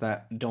lines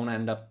that don't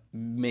end up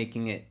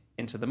making it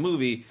into the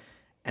movie.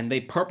 And they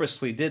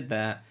purposely did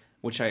that,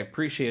 which I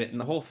appreciate it. And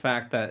the whole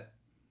fact that,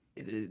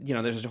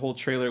 there's a whole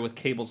trailer with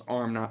Cable's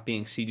arm not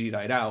being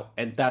CG'd out,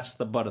 and that's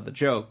the butt of the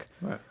joke.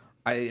 Right.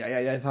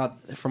 I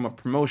thought from a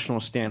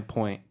promotional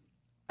standpoint,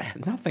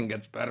 nothing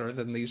gets better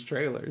than these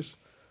trailers.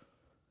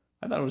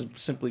 I thought it was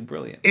simply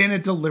brilliant. And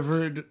it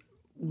delivered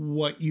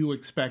what you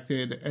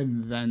expected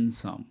and then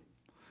some.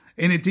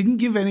 And it didn't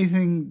give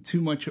anything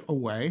too much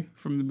away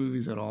from the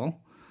movies at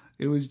all.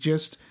 It was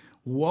just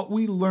what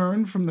we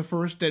learned from the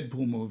first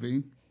Deadpool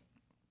movie.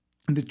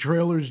 And the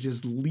trailers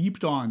just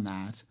leaped on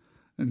that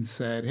and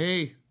said,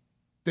 hey,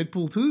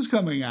 Deadpool 2's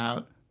coming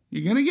out.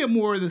 You're going to get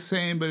more of the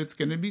same, but it's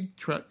going to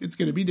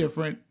be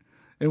different,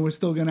 and we're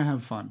still going to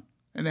have fun.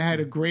 And they had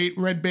a great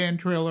Red Band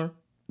trailer.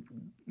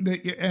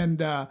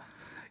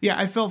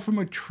 I felt from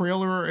a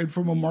trailer and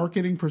from a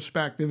marketing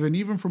perspective and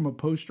even from a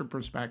poster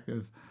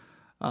perspective,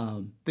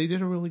 they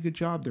did a really good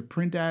job. Their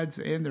print ads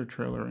and their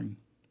trailering.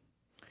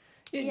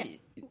 Yeah.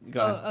 Go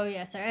ahead. Oh,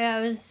 yeah, sorry.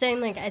 I was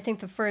saying, I think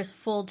the first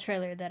full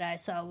trailer that I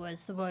saw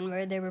was the one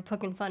where they were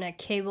poking fun at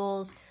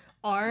Cable's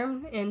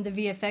arm and the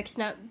VFX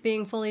not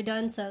being fully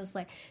done. So I was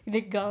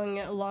going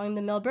along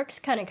the Mel Brooks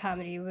kind of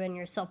comedy when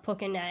you're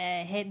self-poking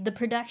at the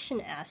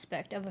production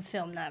aspect of a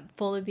film not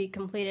fully be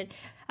completed.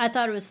 I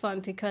thought it was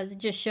fun because it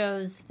just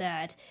shows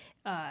that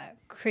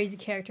crazy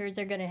characters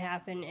are going to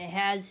happen. It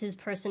has his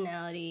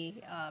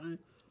personality,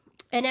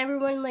 and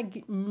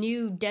everyone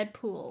knew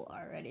Deadpool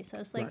already. So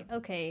it's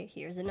okay,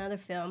 here's another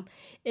film.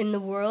 In the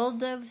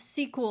world of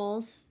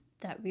sequels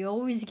that we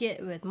always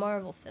get with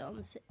Marvel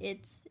films,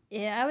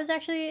 I was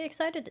actually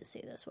excited to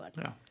see this one.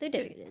 Yeah. They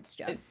did its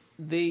job.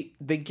 They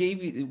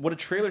gave you what a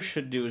trailer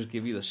should do is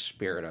give you the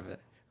spirit of it,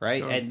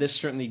 right? Sure. And this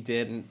certainly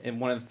did. And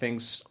one of the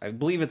things, I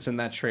believe it's in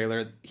that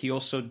trailer, he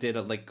also did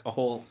a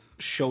whole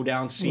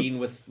showdown scene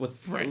with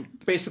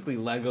basically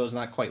Legos,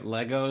 not quite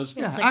Legos.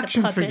 Yeah,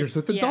 action figures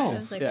with the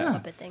dolls. It was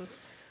puppet things.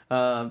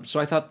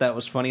 So I thought that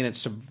was funny, and it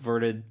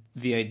subverted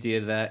the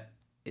idea that,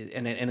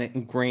 and it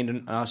ingrained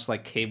in us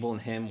Cable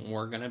and him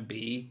were going to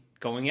be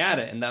going at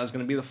it, and that was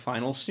going to be the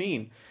final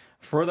scene.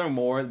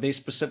 Furthermore, they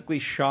specifically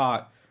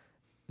shot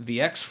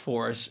the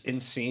X-Force in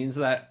scenes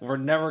that were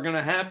never going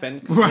to happen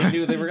because they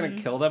knew they were going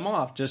to kill them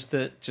off just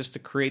to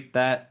create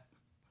that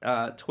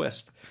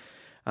twist.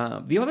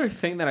 The other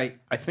thing that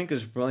I think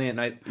is brilliant,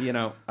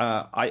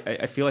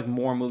 I feel like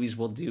more movies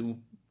will do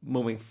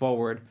moving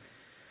forward.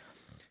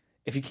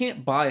 If you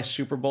can't buy a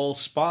Super Bowl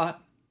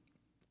spot,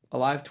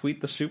 live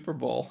tweet the Super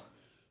Bowl.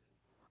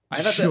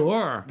 I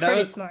thought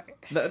pretty smart.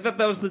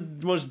 That was the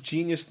most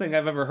genius thing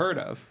I've ever heard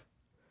of.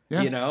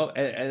 Yeah.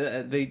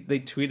 They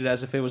tweeted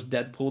as if it was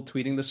Deadpool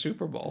tweeting the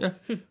Super Bowl.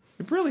 Yeah.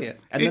 Brilliant.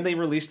 And then they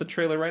released the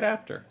trailer right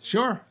after.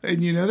 Sure.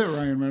 And you know that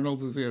Ryan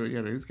Reynolds is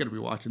he's going to be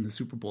watching the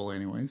Super Bowl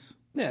anyways.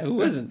 Yeah,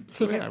 who isn't?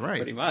 Yeah,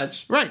 right. Pretty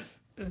much. Right.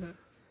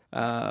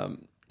 Mm-hmm.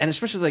 And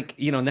especially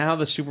now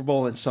the Super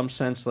Bowl in some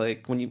sense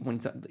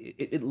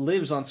it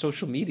lives on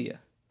social media.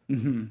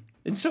 Mm-hmm.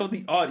 And so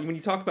when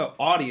you talk about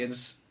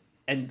audience,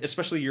 and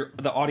especially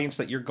the audience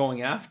that you're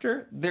going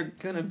after, they're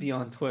gonna be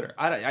on Twitter.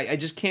 I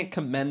just can't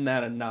commend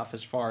that enough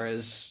as far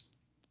as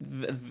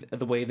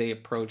the way they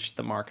approached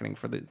the marketing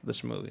for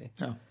this movie.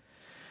 Oh.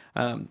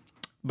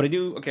 But I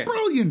do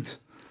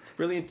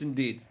brilliant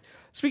indeed.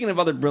 Speaking of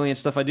other brilliant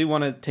stuff, I do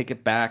want to take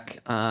it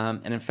back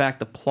and in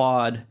fact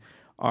applaud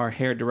our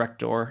hair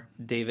director,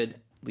 David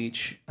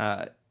Leitch.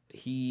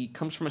 He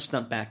comes from a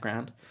stunt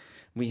background.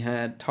 We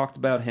had talked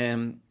about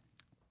him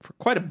for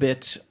quite a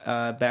bit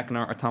back in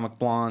our Atomic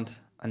Blonde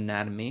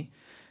Anatomy.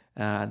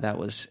 That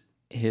was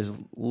his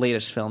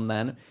latest film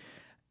then.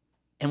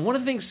 And one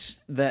of the things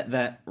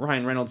that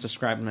Ryan Reynolds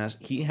described him as,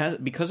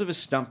 because of his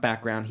stunt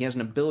background, he has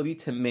an ability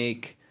to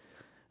make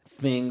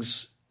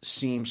things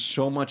seem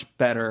so much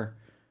better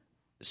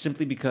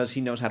simply because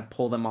he knows how to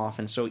pull them off.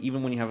 And so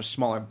even when you have a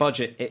smaller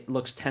budget, it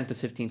looks 10 to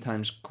 15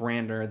 times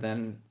grander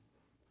than,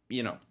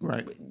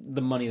 Right.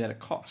 the money that it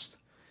cost.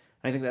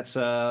 And I think that's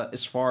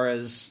as far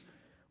as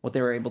what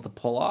they were able to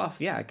pull off.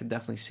 Yeah, I could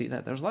definitely see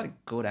that. There's a lot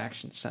of good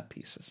action set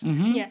pieces.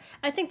 Yeah,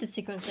 I think the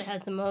sequence that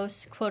has the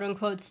most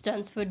quote-unquote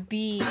stunts would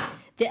be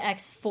the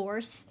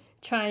X-Force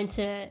trying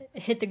to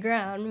hit the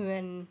ground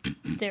when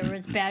there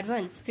was bad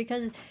winds,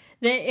 because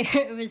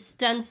it was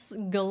stunts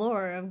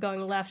galore of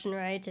going left and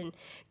right and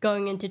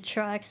going into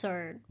trucks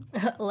or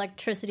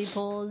electricity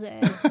poles,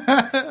 as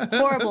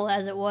horrible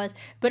as it was.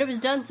 But it was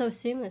done so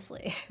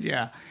seamlessly.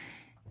 Yeah.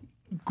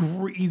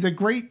 He's a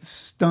great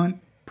stunt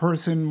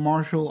person,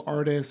 martial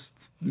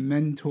artist,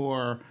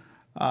 mentor,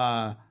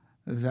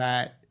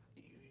 that,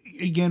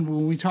 again,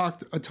 when we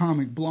talked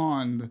Atomic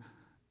Blonde,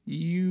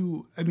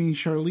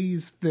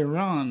 Charlize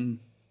Theron,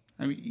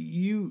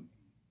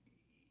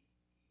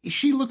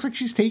 she looks like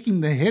she's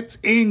taking the hits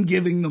and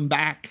giving them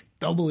back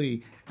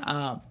doubly.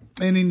 And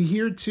in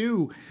here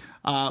too,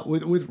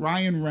 with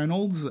Ryan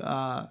Reynolds,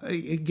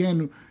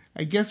 again,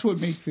 I guess what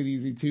makes it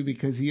easy too,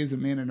 because he is a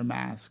man in a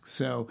mask.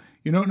 So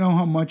you don't know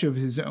how much of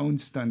his own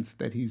stunts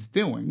that he's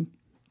doing.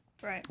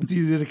 Right. It's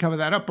easy to cover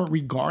that up. But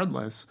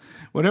regardless,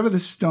 whatever the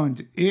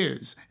stunt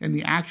is and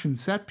the action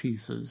set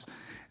pieces,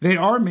 they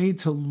are made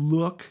to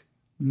look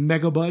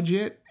mega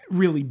budget,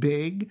 really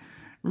big,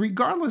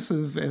 regardless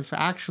of if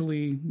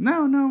actually,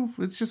 no,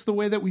 it's just the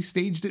way that we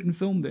staged it and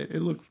filmed it.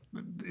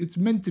 It's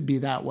meant to be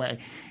that way.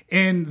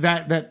 And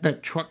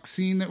that truck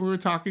scene that we were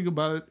talking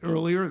about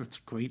earlier, that's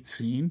a great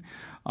scene.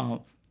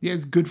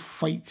 It's good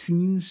fight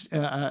scenes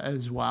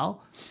as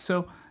well.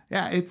 So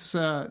yeah, it's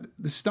the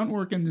stunt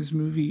work in this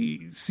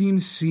movie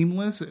seems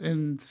seamless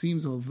and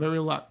seems a very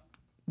lot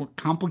more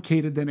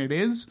complicated than it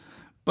is,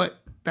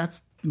 but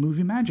that's the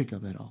movie magic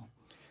of it all.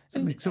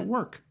 It makes it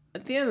work.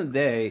 At the end of the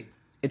day,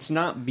 it's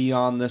not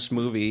beyond this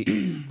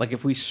movie. Like,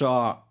 if we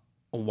saw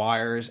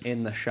wires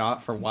in the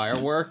shot for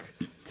wire work,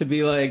 to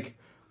be like,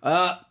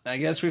 I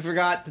guess we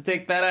forgot to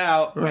take that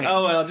out. Right.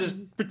 Oh, well,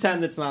 just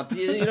pretend it's not.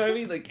 You know what I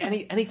mean? Like,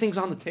 anything's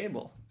on the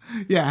table.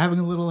 Yeah, having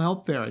a little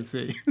help there, I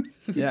see.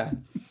 Yeah.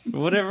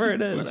 Whatever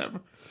it is.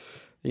 Whatever.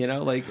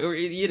 Or,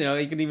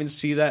 you can even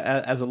see that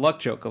as a luck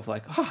joke of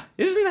like,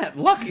 isn't that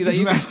lucky that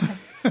you...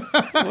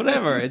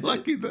 Whatever. It's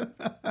Lucky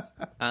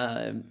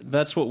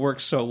that's what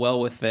works so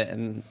well with it,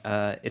 and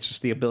it's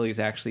just the ability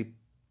to actually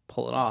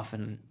pull it off,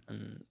 and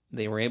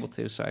they were able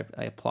to. So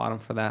I applaud them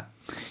for that.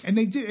 And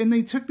they do, and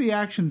they took the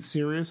action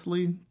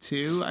seriously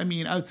too. I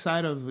mean,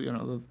 outside of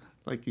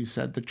like you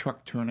said, the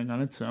truck turning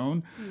on its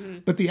own,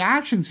 but the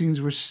action scenes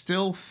were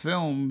still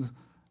filmed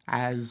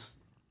as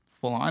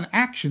full-on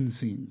action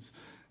scenes.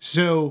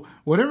 So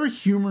whatever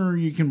humor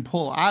you can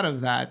pull out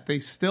of that, you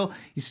still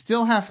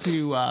have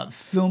to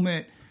film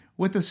it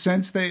with a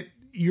sense that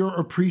you're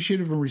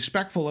appreciative and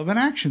respectful of an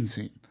action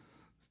scene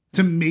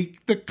to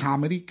make the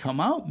comedy come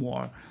out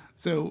more.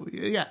 So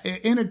yeah,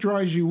 and it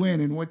draws you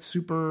in. And what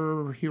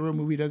superhero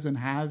movie doesn't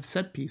have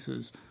set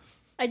pieces?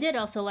 I did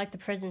also like the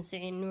prison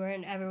scene where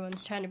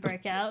everyone's trying to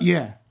break out.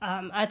 Yeah.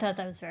 I thought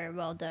that was very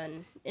well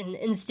done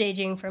in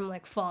staging, from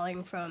like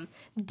falling from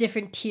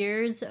different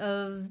tiers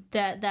of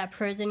that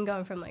prison,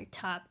 going from like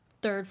top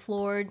third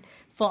floor,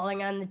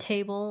 falling on the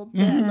table.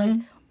 Like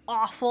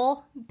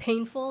awful,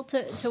 painful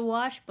to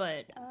watch,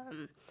 but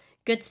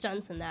good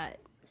stunts in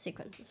that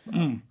sequence as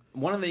well.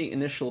 One of the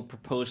initial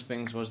proposed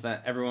things was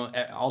that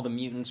all the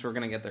mutants were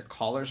going to get their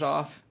collars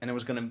off, and it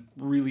was going to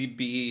really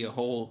be a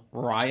whole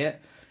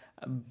riot.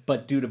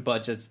 But due to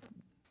budgets,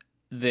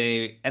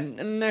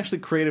 and actually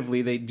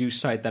creatively, they do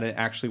cite that it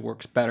actually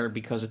works better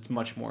because it's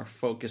much more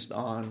focused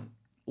on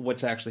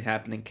what's actually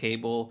happening.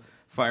 Cable,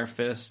 Fire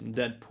Fist, and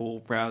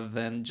Deadpool, rather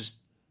than just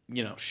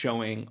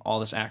showing all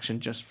this action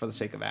just for the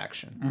sake of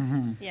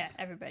action. Yeah,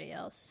 everybody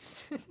else.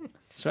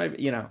 So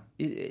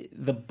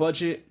the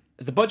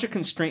budget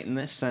constraint in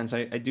this sense,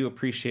 I do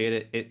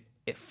appreciate it.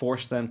 It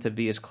forced them to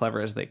be as clever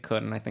as they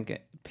could, and I think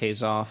it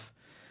pays off.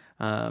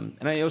 And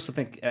I also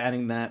think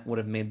adding that would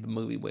have made the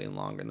movie way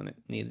longer than it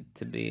needed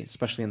to be,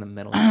 especially in the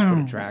middle. It would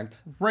have dragged.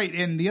 Right,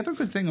 and the other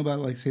good thing about,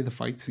 like, say, the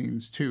fight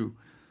scenes too,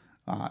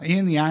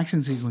 and the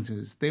action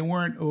sequences, they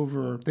weren't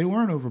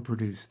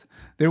overproduced.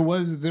 There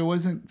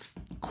wasn't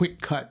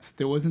quick cuts.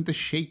 There wasn't the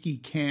shaky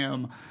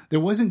cam. There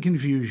wasn't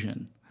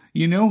confusion.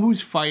 You know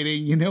who's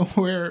fighting. You know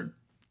where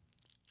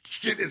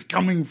shit is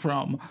coming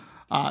from.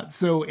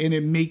 And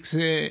it makes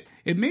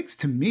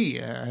to me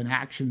an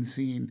action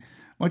scene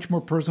much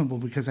more personable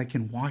because I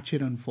can watch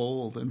it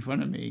unfold in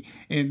front of me,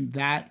 and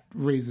that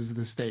raises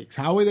the stakes.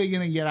 How are they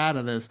going to get out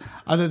of this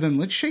other than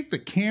let's shake the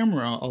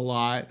camera a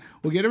lot,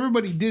 we'll get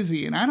everybody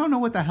dizzy, and I don't know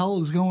what the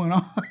hell is going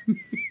on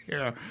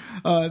here.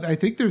 I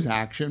think there's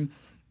action.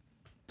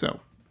 So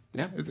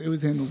yeah, it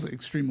was handled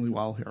extremely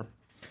well here.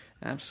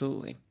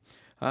 Absolutely.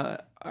 All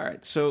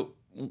right, so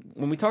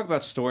when we talk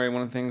about story,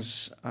 one of the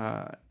things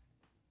that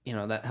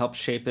helped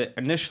shape it,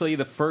 initially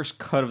the first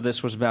cut of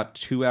this was about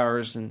 2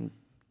 hours and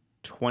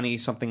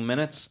 20-something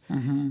minutes,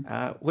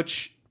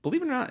 which,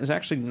 believe it or not, is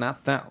actually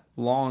not that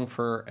long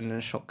for an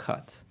initial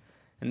cut.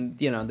 And,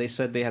 you know, they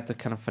said they had to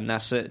kind of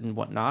finesse it and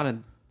whatnot.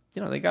 And,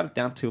 you know, they got it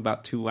down to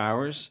about 2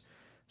 hours.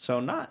 So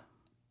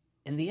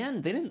in the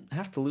end, they didn't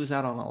have to lose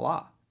out on a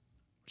lot,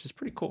 which is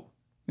pretty cool.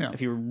 Yeah.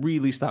 If you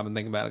really stop and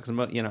think about it.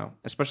 Because, you know,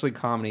 especially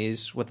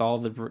comedies with all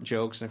the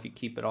jokes, and if you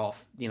keep it all,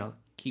 you know,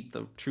 keep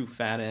the true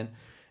fat in,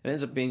 it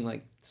ends up being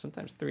like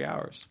sometimes 3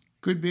 hours.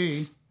 Could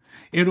be.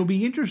 It'll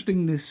be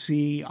interesting to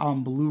see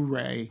on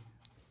Blu-ray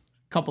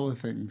a couple of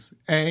things.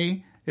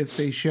 A, if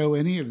they show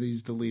any of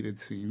these deleted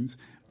scenes.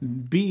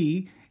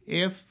 B,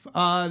 if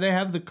they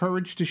have the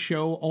courage to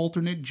show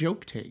alternate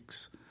joke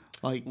takes.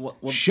 Like,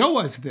 show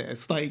us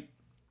this. Like,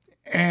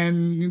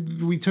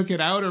 and we took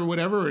it out or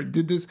whatever, or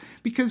did this.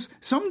 Because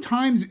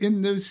sometimes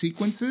in those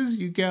sequences,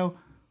 you go,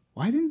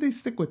 why didn't they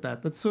stick with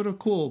that? That's sort of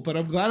cool. But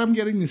I'm glad I'm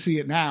getting to see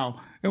it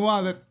now. And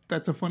wow,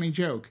 that's a funny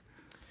joke.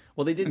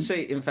 Well, they did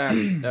say, in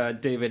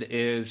fact, David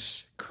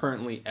is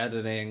currently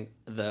editing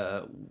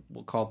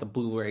we'll call it the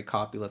Blu-ray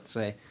copy, let's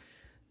say.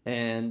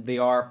 And they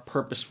are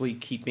purposefully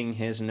keeping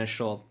his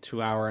initial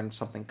 2 hour and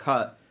something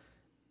cut.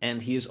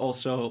 And he is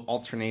also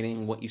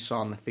alternating what you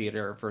saw in the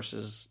theater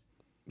versus,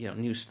 you know,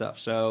 new stuff.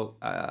 So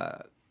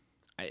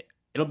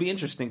it'll be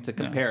interesting to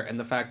compare. Yeah. And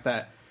the fact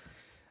that,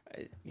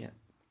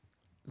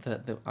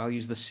 I'll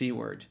use the C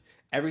word.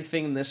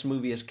 Everything in this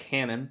movie is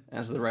canon,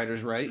 as the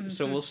writers write. Mm-hmm.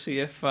 So we'll see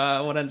if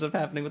what ends up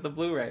happening with the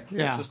Blu-ray.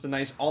 Yeah. It's just a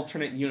nice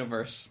alternate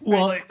universe.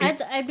 Well,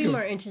 I'd be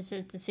more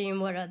interested to see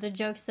what other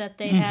jokes that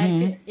they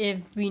had.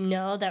 If we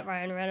know that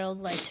Ryan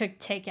Reynolds took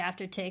take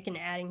after take and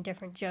adding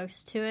different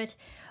jokes to it.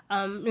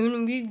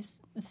 We've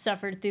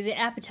suffered through the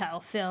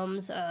Apatow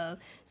films of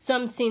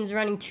some scenes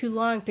running too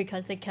long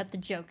because they kept the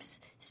jokes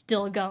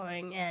still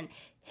going, and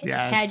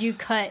had you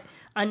cut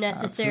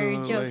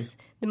unnecessary jokes,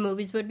 the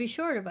movies would be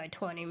shorter by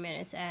 20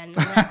 minutes, and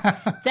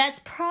that's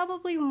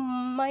probably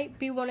might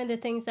be one of the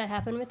things that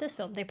happened with this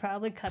film. They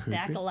probably cut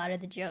back a lot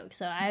of the jokes,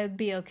 so I would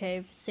be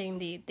okay seeing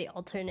the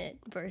alternate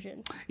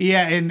versions.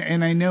 Yeah,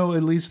 and I know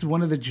at least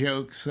one of the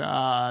jokes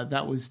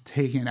that was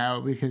taken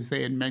out because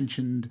they had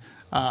mentioned,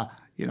 why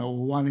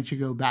don't you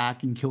go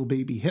back and kill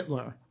baby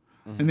Hitler?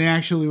 Mm-hmm. And they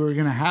actually were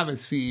going to have a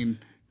scene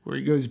where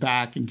he goes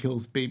back and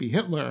kills baby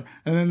Hitler,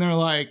 and then they're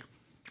like,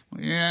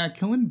 yeah,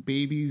 killing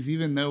babies,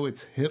 even though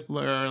it's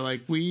Hitler,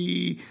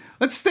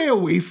 let's stay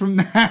away from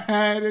that,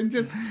 and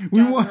just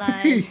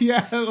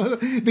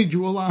they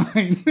drew a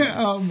line.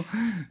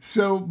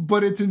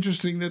 But it's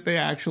interesting that they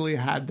actually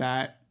had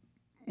that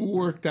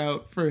worked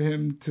out for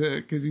him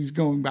because he's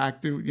going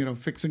back to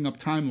fixing up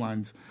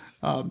timelines.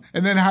 And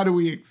then how do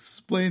we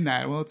explain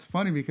that? Well, it's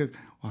funny because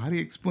how do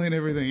you explain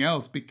everything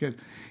else? Because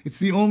it's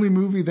the only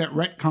movie that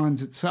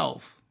retcons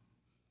itself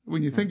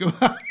when you think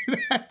about it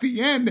at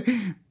the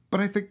end. But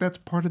I think that's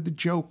part of the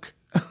joke.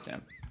 Yeah.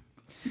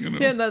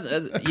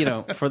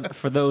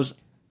 For those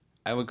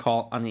I would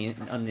call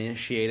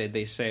uninitiated,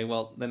 they say,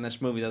 well, then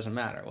this movie doesn't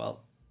matter.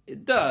 Well,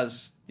 it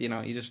does.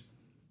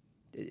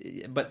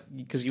 But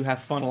because you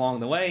have fun along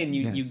the way, and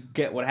you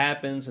get what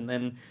happens, and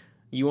then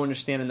you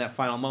understand in that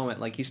final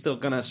moment, he's still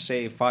gonna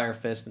save Fire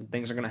Fist, and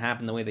things are gonna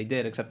happen the way they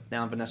did, except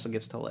now Vanessa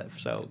gets to live.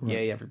 So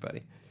yay,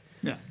 everybody.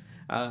 Yeah.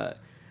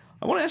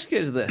 I want to ask you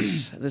guys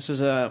this. This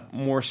is a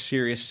more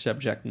serious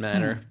subject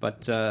matter,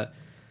 but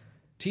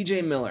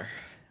T.J. Miller.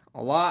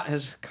 A lot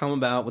has come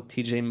about with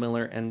T.J.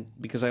 Miller, and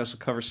because I also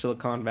cover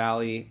Silicon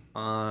Valley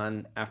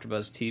on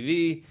AfterBuzz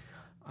TV,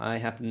 I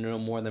happen to know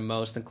more than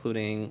most,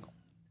 including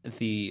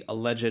the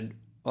alleged,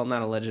 well,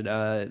 not alleged,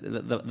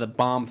 the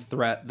bomb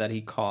threat that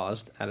he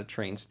caused at a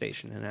train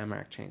station, an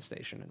Amtrak train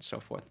station, and so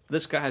forth.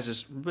 This guy is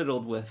just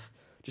riddled with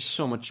just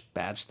so much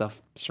bad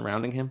stuff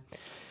surrounding him.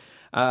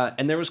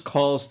 And there was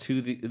calls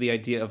to the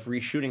idea of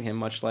reshooting him,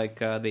 much like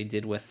they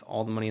did with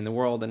All the Money in the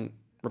World and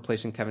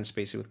replacing Kevin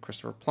Spacey with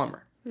Christopher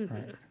Plummer. Mm-hmm.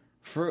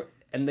 Right.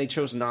 And they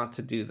chose not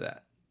to do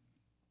that.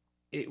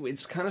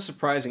 It's kind of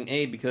surprising,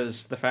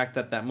 because the fact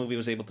that movie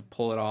was able to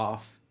pull it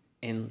off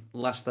in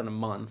less than a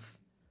month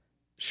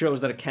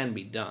shows that it can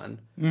be done,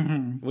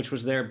 which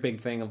was their big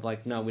thing of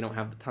no, we don't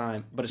have the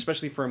time. But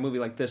especially for a movie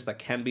like this that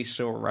can be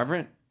so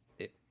irreverent,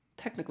 it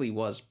technically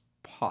was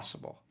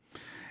possible.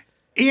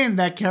 And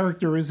that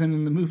character isn't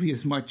in the movie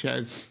as much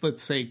as,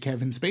 let's say,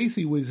 Kevin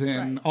Spacey was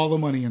in All the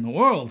Money in the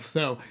World.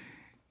 So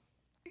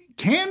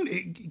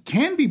it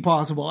can be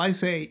possible. I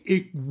say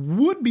it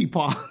would be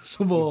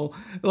possible,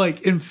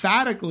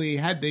 emphatically,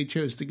 had they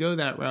chose to go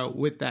that route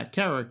with that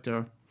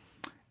character.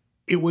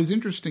 It was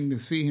interesting to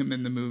see him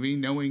in the movie,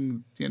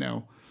 knowing,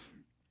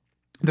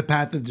 the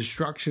path of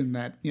destruction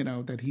that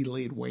he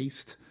laid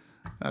waste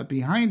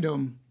behind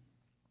him.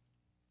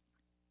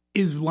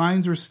 His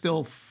lines are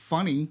still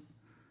funny.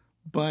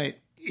 But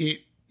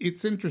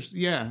it's interesting.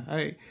 Yeah.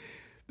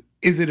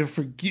 Is it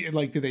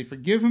do they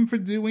forgive him for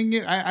doing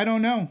it? I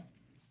don't know.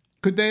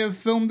 Could they have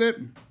filmed it?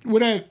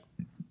 Would I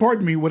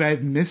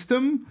have missed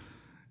him?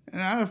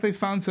 And I don't know if they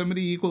found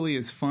somebody equally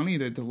as funny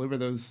to deliver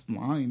those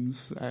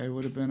lines. I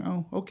would have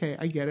been, okay,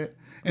 I get it.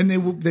 And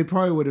they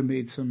probably would have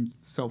made some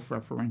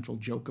self-referential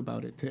joke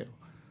about it too.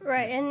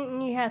 Right,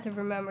 and you have to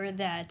remember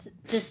that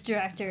this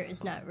director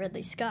is not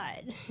Ridley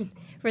Scott.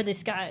 Ridley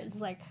Scott is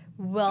like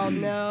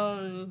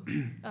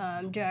well-known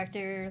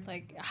director,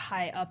 like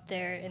high up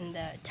there in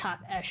the top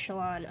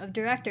echelon of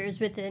directors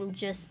within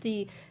just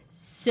the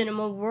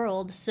cinema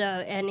world. So,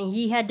 and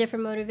he had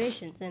different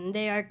motivations, and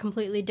they are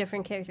completely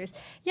different characters.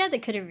 Yeah, they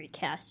could have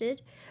recasted,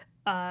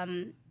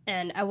 and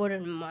I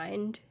wouldn't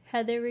mind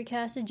had they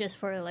recasted just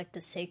for like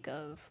the sake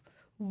of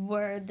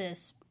where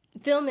this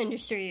film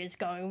industry is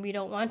going. We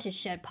don't want to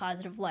shed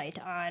positive light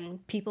on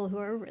people who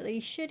are really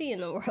shitty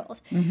in the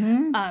world.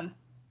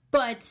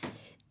 But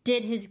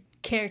did his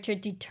character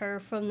deter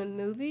from the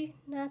movie?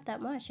 Not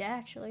that much,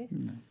 actually.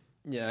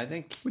 Yeah, I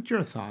think. What's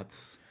your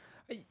thoughts?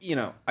 You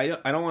know, I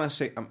don't want to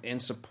say I'm in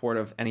support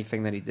of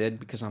anything that he did,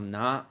 because I'm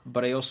not.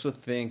 But I also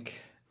think,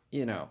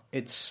 you know,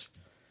 it's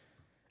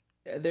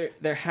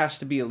there has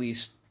to be at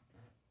least.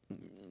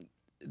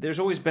 There's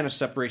always been a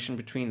separation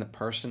between the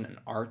person and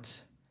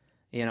art.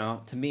 You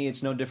know, to me,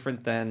 it's no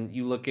different than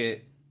you look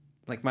at,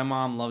 like, my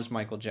mom loves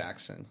Michael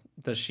Jackson.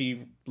 Does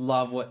she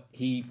love what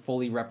he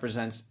fully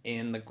represents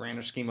in the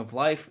grander scheme of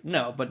life?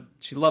 No, but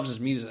she loves his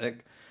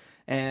music.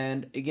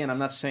 And again, I'm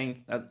not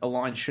saying a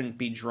line shouldn't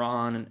be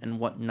drawn and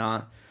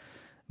whatnot,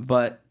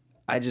 but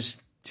I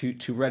just, to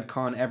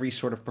retcon every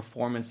sort of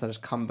performance that has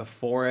come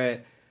before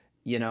it,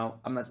 you know,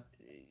 I'm not,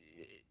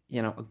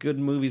 you know, a good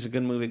movie is a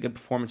good movie, a good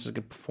performance is a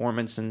good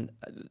performance, and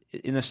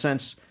in a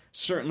sense,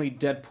 certainly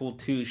Deadpool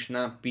 2 should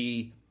not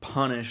be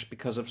punished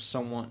because of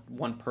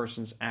one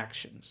person's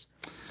actions.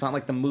 It's not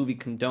like the movie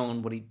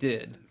condoned what he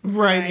did.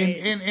 Right.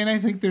 And I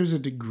think there's a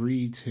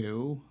degree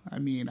too. I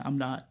mean, I'm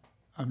not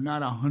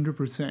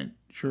 100%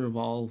 sure of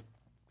all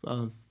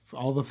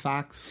the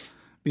facts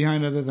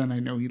behind, other than I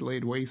know he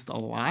laid waste a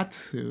lot.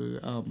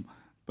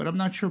 But I'm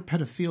not sure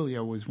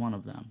pedophilia was one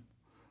of them.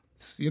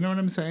 You know what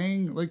I'm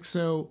saying? Like,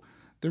 so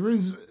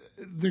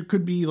there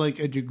could be like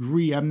a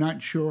degree. I'm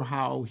not sure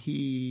how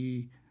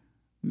he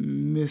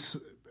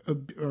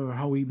or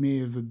how he may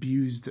have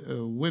abused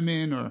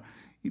women, or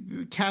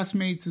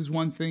castmates is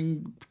one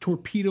thing.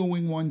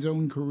 Torpedoing one's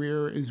own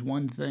career is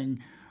one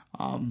thing.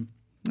 You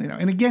know,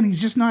 and again,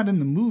 he's just not in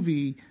the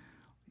movie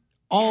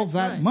all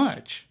that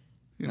much.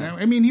 You know,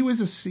 I mean, he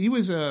was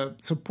a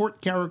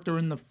support character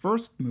in the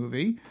first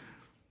movie,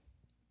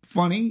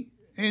 funny,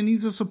 and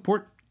he's a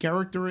support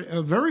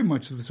character, very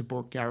much of a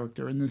support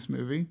character in this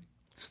movie.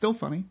 Still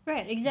funny.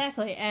 Right,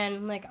 exactly.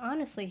 And, like,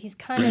 honestly, he's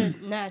kind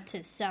of, not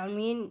to sound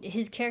mean,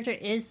 his character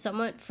is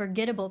somewhat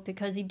forgettable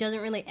because he doesn't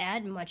really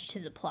add much to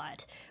the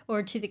plot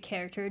or to the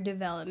character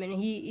development.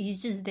 He's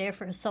just there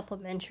for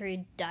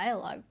supplementary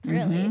dialogue,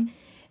 really.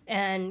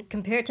 And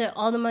compared to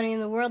All the Money in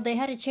the World, they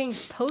had to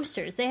change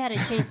posters. They had to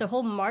change the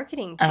whole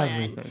marketing plan.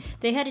 Everything.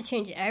 They had to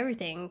change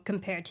everything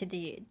compared to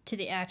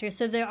the actors.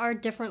 So there are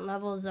different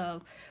levels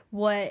of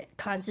what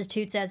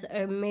constitutes as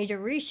a major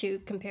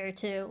reshoot compared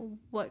to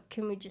what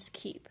can we just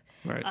keep.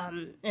 Right.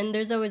 And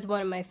there's always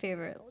one of my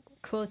favorite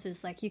quotes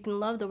is like, you can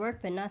love the work,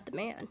 but not the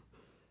man.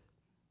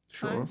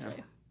 Sure. Honestly.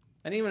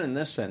 And even in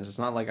this sense, it's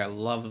not like I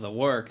love the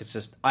work. It's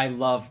just I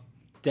love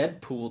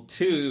Deadpool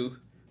 2.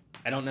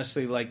 I don't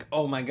necessarily like,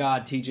 oh my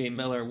God, T.J.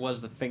 Miller was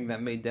the thing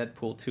that made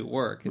Deadpool 2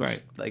 work. It's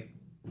Right. like,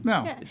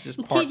 No. Yeah. it's just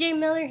part. T.J.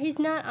 Miller, he's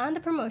not on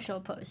the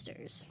promotional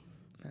posters.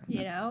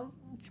 You know,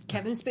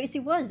 Kevin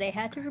Spacey was. They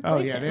had to replace Oh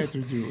yeah, him. they had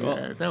to do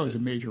that. That was a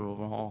major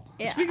overhaul.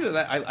 Yeah. Speaking of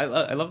that,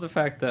 I love the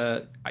fact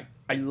that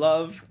I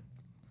love,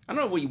 I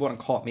don't know what you want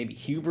to call it, maybe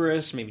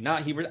hubris, maybe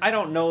not hubris, I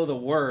don't know the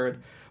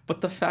word, but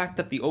the fact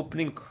that the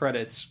opening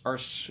credits are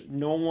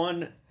no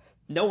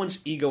one's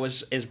ego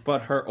is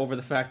butthurt over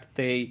the fact that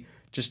they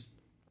just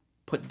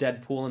put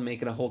Deadpool and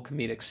make it a whole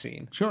comedic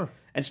scene. Sure.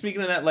 And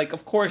speaking of that, like,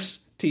 of course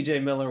T.J.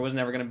 Miller was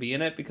never going to be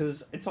in it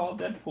because it's all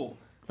Deadpool.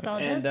 It's all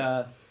and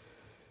Deadpool.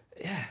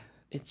 yeah,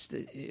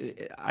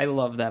 I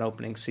love that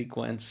opening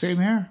sequence. Same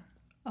here.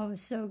 Oh, it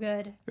was so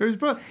good. It was,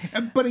 but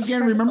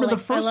again, remember the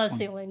Like, first I love one.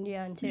 Celine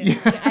Dion too.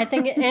 I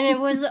think, and it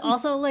was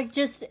also like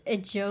just a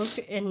joke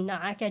and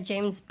knock at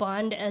James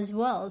Bond as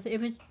well. It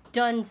was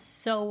done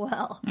so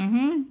well,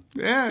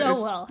 Yeah,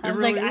 so well. I it was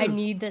really like, I is.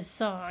 need this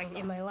song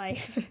in my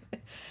life.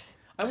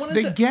 I wanted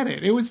They to. get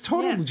it. It was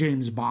total Yeah.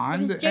 James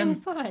Bond. It was James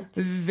and Bond.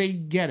 They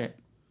get it.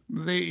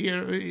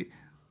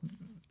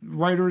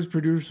 Writers,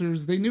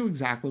 producers, they knew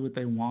exactly what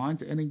they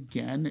want. And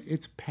again,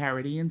 it's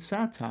parody and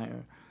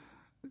satire.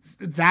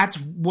 That's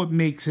what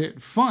makes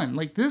it fun.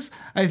 Like this,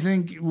 I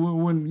think,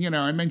 when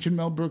I mentioned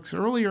Mel Brooks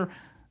earlier,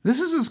 this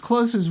is as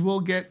close as we'll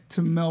get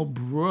to Mel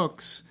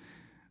Brooks,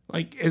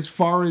 like as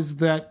far as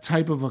that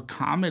type of a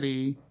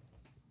comedy.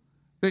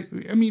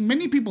 I mean,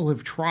 many people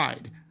have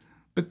tried,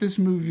 but this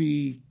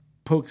movie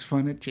pokes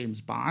fun at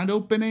James Bond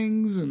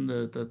openings and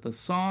the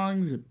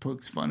songs. It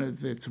pokes fun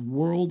at its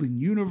world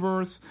and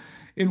universe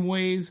in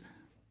ways.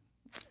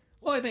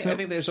 Well, I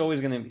think there's always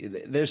going to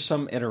be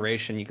some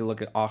iteration. You could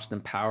look at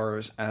Austin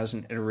Powers as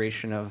an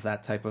iteration of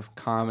that type of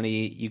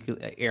comedy. You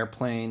could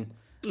Airplane.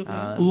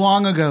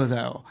 Long ago,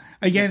 though.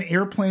 Again,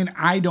 Airplane,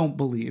 I don't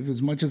believe,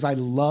 as much as I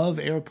love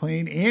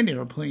Airplane and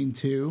Airplane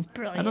 2, I don't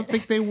brilliant.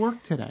 think they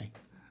work today.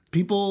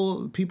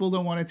 people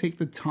don't want to take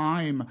the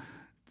time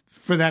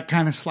for that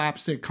kind of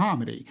slapstick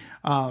comedy.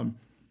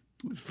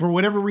 For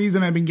whatever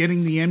reason, I've been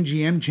getting the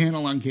MGM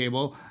channel on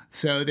cable,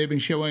 so they've been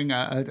showing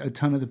a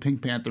ton of the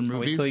Pink Panther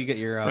movies. Wait till you get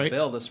your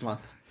bill this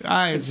month.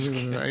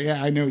 Yeah,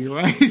 I know you're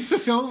right.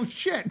 Oh,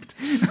 shit.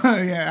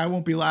 Yeah, I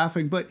won't be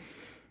laughing. But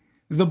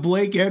the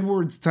Blake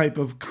Edwards type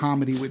of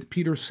comedy with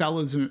Peter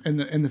Sellers and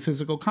the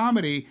physical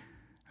comedy,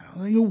 I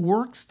don't think it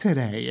works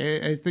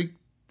today. I think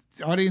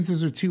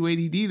audiences are too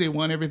ADD. They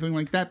want everything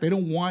like that. They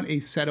don't want a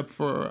setup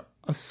for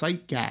a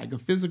sight gag, a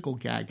physical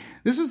gag.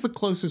 This is the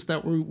closest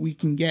that we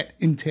can get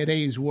in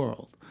today's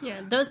world.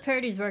 Yeah, those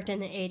parodies worked in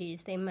the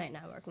 80s. They might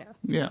not work now.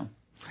 Yeah.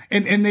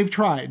 And they've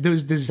tried.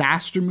 Those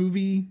disaster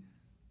movie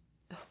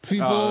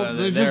people,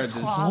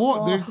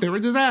 they're a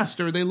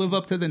disaster. They live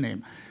up to the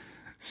name.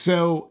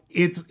 So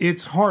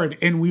it's hard.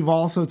 And we've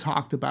also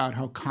talked about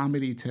how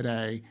comedy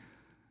today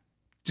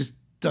just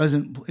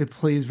it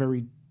plays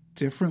very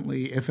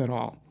differently, if at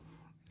all.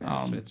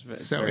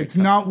 It's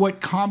not what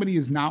comedy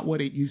is not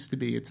what it used to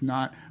be. It's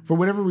not, for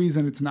whatever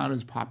reason, it's not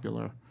as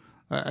popular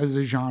as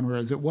a genre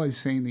as it was,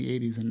 say, in the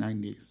 80s and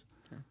 90s.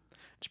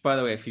 Which, by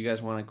the way, if you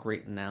guys want a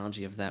great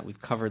analogy of that, we've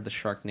covered the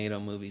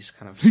Sharknado movies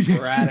kind of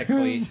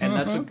sporadically, and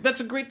that's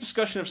a great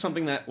discussion of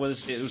something that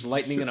was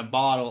lightning in a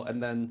bottle,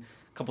 and then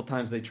a couple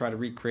times they try to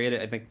recreate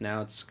it. I think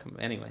now it's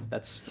anyway.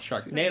 That's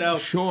Sharknado.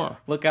 Sure,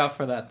 look out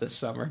for that this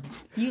summer.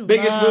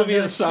 Biggest movie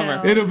of the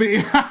summer. It'll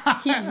be.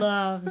 He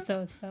loves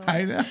those films.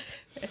 I know.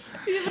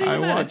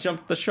 I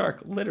jumped the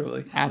shark,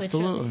 literally.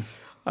 Absolutely.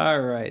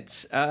 All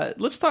right.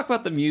 Let's talk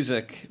about the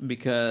music,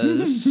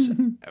 because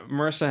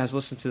Marissa has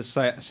listened to the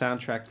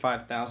soundtrack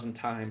 5,000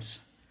 times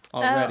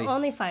already.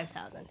 Only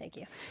 5,000, thank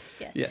you.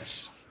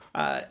 Yes.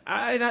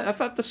 I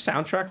thought the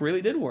soundtrack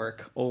really did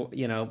work,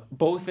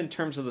 both in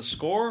terms of the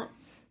score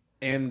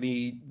and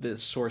the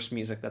source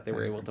music that they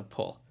were able to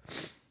pull.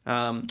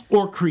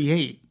 Or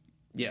create.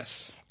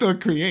 Yes. Or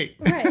create.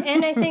 Right,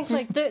 and I think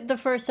like the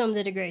first film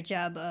did a great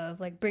job of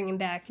like bringing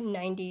back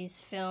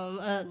 90s film,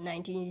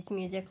 90s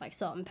music like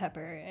Salt and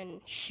Pepper, and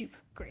shoot,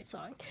 great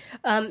song.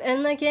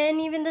 And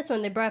even this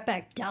one, they brought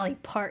back Dolly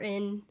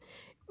Parton,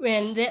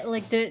 and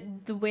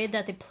the way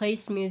that they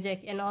placed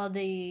music and all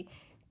the,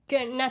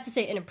 not to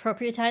say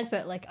inappropriate times,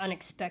 but like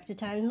unexpected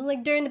times.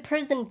 Like during the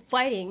prison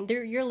fighting,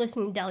 you're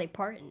listening to Dolly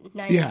Parton,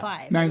 9 to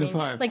 5. 9 to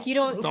 5. Like you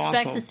don't expect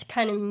awesome. this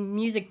kind of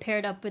music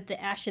paired up with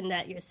the action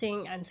that you're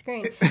seeing on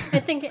screen. I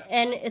think,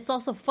 and it's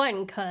also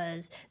fun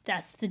because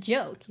that's the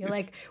joke. You're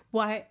like,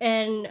 why?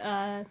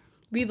 And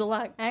We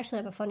Belong. I actually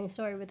have a funny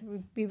story with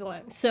We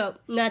Belong. So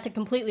not to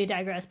completely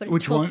digress, but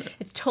Which one?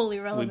 It's totally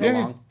relevant. We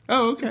Belong.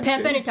 Oh, okay.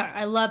 Pat Benatar.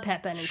 I love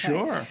Pat Benatar.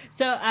 Sure.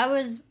 So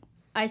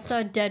I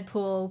saw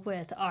Deadpool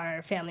with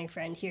our family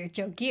friend here,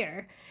 Joe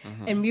Gear,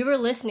 and we were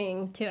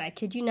listening to, I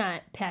kid you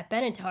not, Pat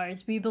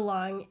Benatar's We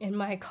Belong in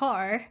my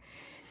car,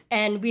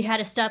 and we had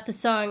to stop the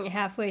song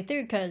halfway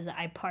through because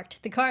I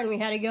parked the car and we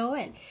had to go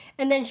in.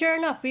 And then sure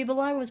enough, We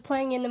Belong was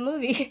playing in the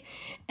movie,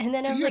 and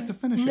then I was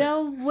like,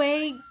 no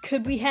way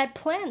could we had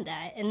planned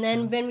that. And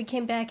then when we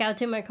came back out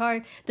to my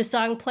car, the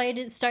song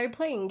started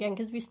playing again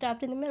because we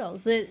stopped in the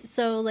middle.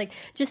 So like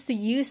just the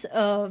use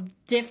of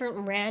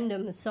different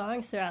random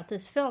songs throughout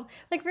this film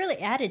like really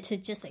added to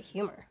just the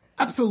humor.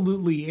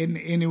 Absolutely, and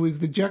it was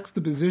the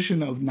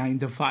juxtaposition of 9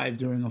 to 5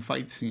 during a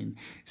fight scene.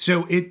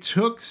 So it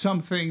took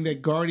something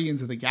that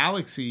Guardians of the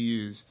Galaxy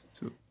used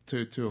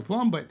to a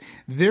plumb, but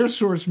their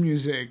source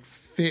music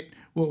fit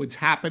what was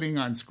happening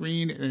on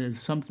screen, and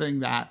is something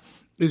that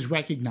is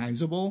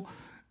recognizable.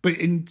 But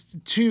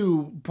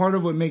part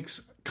of what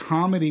makes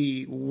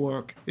comedy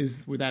work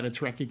is that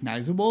it's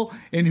recognizable.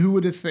 And who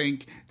would have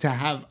think to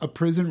have a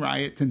prison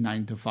riot to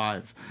 9 to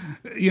 5,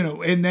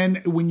 and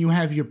then when you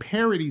have your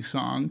parody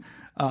song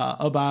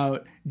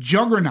about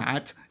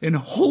Juggernaut and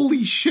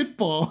holy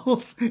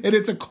shitballs, and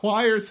it's a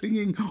choir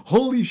singing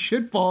holy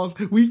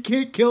shitballs, we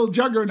can't kill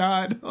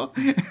Juggernaut.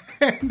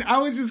 And I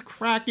was just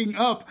cracking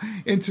up,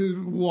 and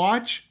to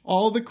watch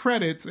all the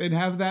credits and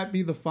have that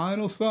be the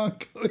final song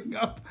going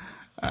up,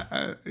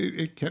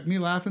 it kept me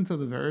laughing to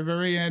the very,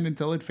 very end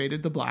until it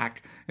faded to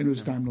black and it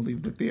was time to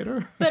leave the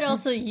theater. But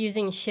also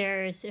using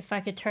Cher's If I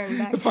Could Turn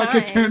Back If Time. I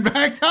Could Turn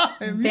Back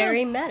Time.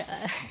 Very meta.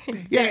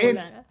 Very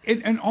meta.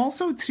 And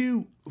also,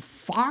 too,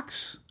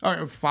 Fox,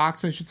 I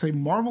should say,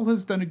 Marvel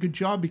has done a good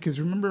job, because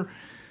remember,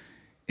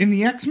 in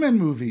the X-Men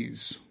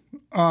movies,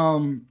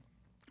 when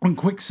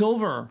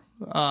Quicksilver,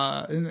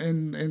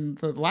 in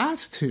the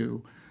last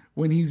two,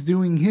 when he's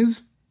doing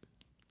his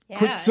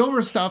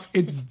Quicksilver stuff,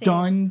 it's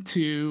done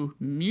to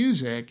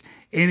music,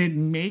 and it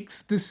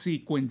makes the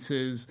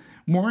sequences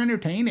more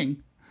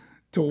entertaining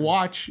to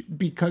watch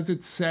because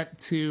it's set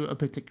to a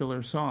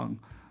particular song.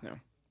 Yeah.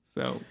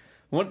 So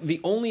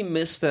the only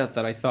misstep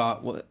that I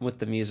thought with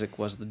the music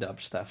was the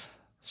dubstep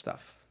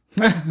stuff.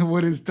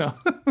 What is dub?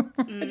 I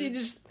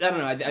don't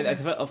know.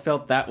 I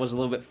felt that was a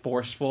little bit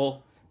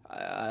forceful.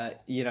 Hey,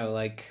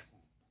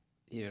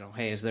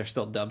 is there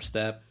still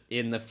dubstep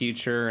in the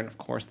future? And of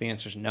course the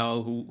answer is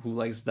no. Who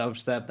likes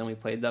dubstep? Then we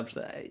played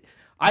dubstep.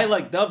 I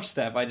like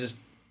dubstep. I just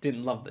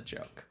didn't love the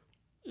joke.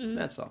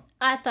 That's all.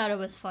 I thought it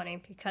was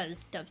funny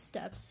because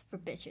dubsteps for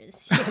bitches.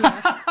 You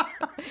know?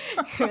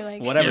 You're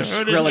like, Whatever,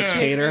 Skrillex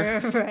hater.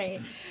 Right.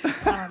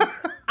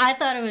 I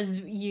thought it was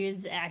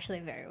used actually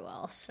very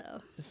well. So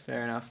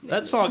Fair enough.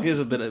 That song is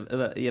a bit of,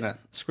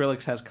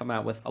 Skrillex has come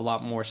out with a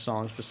lot more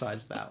songs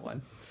besides that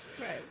one.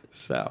 right.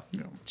 So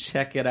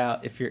check it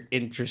out if you're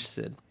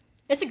interested.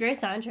 It's a great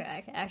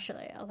soundtrack,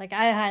 actually. Like,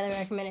 I highly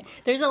recommend it.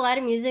 There's a lot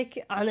of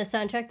music on the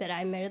soundtrack that I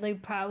admittedly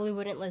probably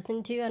wouldn't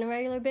listen to on a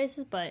regular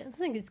basis, but I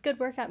think it's good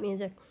workout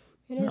music.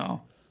 It is.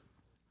 No.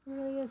 It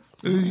really is.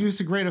 It was used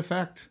to great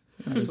effect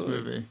in this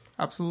movie.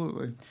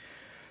 Absolutely.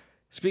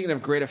 Speaking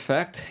of great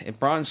effect, it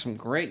brought in some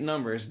great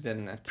numbers,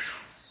 didn't it?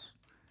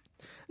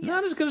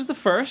 Not as good as the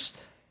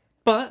first,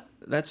 but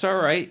that's all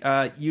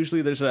right.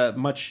 Usually there's a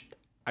much,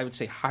 I would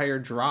say, higher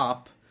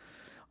drop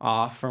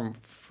from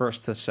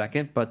first to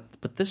second, but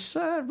this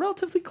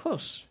relatively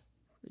close,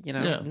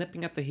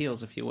 nipping at the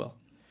heels, if you will.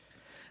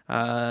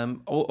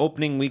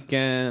 Opening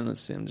weekend. Let's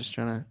see. I'm just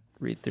trying to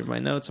read through my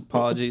notes.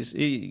 Apologies.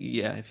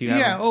 Yeah, if you have.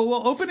 Yeah. Oh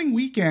well, opening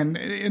weekend.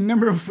 It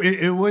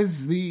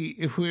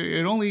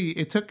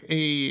took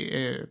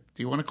a.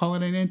 Do you want to call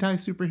it an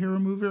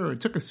anti-superhero movie, or it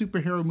took a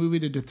superhero movie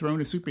to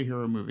dethrone a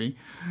superhero movie,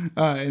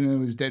 and it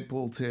was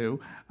Deadpool 2.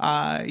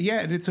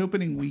 And its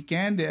opening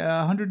weekend,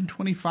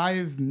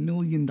 $125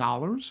 million.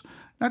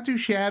 Not too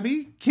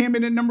shabby. Came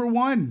in at number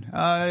one.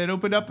 It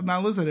opened up.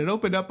 Now listen, it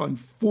opened up on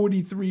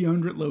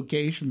 4,300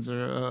 locations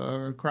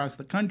across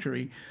the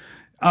country.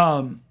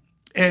 And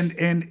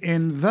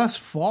thus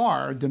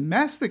far,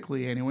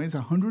 domestically anyways,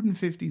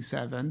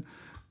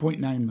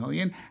 157.9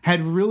 million.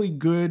 Had really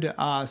good,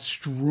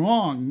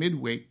 strong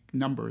midweek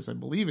numbers. I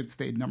believe it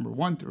stayed number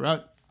one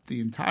throughout the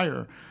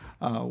entire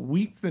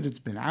week that it's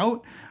been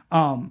out.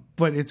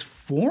 But it's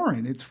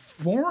foreign. It's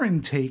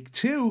foreign take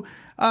too.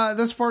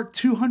 Thus far,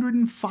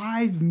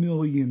 $205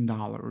 million.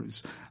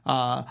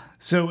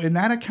 And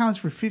that accounts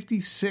for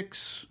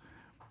 56.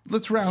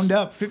 Let's round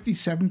up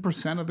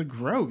 57% of the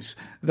gross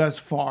thus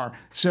far.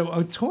 So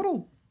a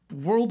total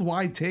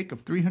worldwide take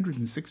of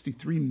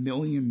 $363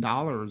 million.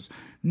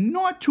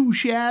 Not too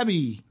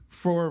shabby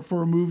for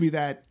a movie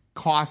that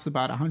cost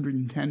about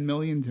 $110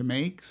 million to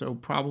make. So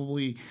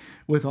probably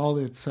with all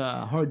its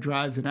hard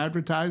drives and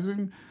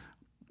advertising,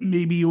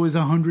 maybe it was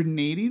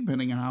 180,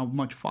 depending on how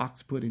much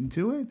Fox put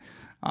into it.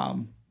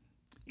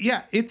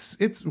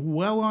 It's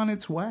well on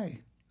its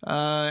way.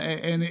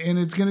 And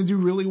it's going to do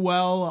really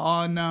well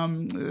on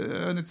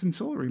its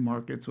ancillary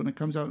markets when it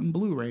comes out in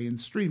Blu-ray and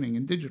streaming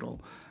and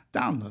digital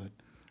download.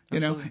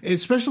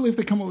 Especially if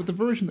they come up with the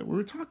version that we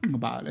were talking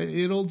about,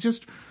 it'll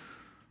just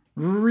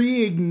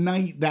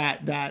reignite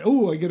that.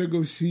 Oh, I got to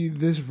go see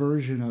this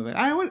version of it.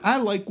 I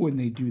like when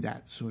they do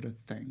that sort of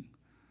thing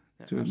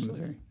to a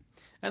movie.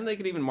 And they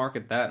could even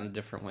market that in a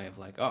different way of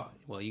like, oh,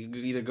 well, you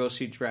could either go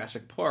see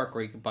Jurassic Park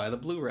or you could buy the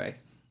Blu-ray.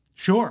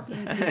 Sure.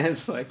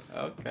 It's like,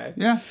 okay.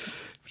 Yeah.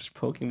 Just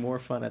poking more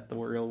fun at the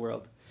real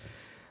world.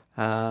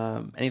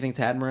 Anything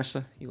to add,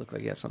 Marissa? You look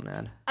like you had something to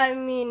add. I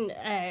mean,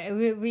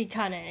 we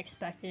kind of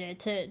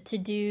expected it to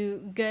do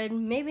good.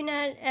 Maybe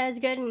not as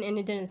good, and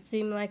it didn't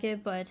seem like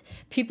it, but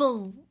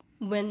people,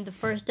 when the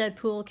first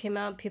Deadpool came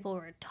out, people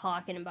were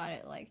talking about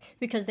it, like,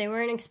 because they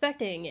weren't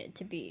expecting it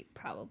to be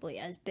probably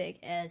as big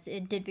as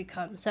it did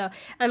become. So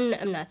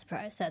I'm not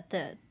surprised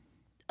that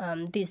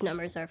these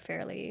numbers are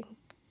fairly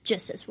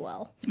just as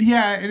well.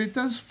 Yeah, and it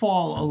does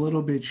fall a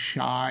little bit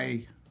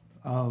shy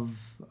of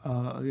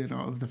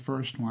the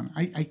first one.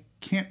 I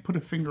can't put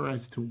a finger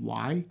as to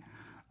why.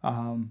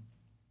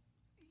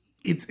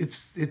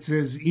 It's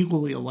as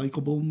equally a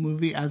likable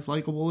movie as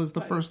likable as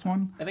the first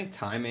one. I think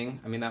timing.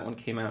 I mean, that one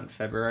came out in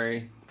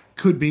February.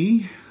 Could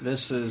be.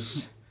 This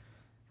is,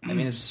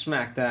 it's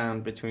smack down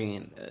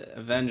between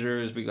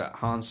Avengers. We got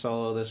Han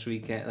Solo this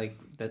weekend. Like,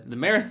 the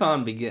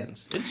marathon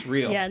begins. It's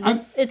real.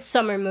 Yeah, it's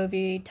summer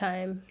movie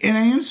time. And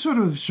I am sort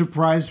of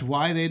surprised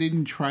why they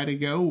didn't try to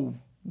go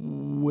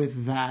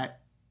with that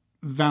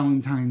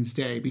Valentine's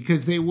Day,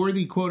 because they were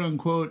the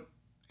quote-unquote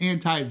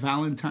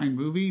anti-Valentine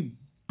movie,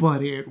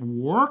 but it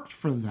worked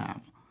for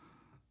them.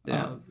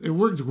 Yeah. It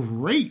worked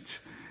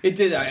great. It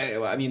did.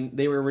 I mean,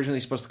 they were originally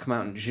supposed to come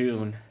out in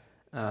June,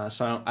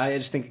 so I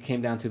just think it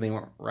came down to they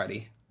weren't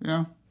ready.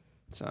 Yeah.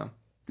 So.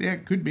 Yeah,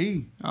 it could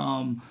be.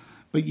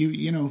 But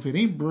if it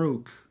ain't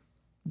broke,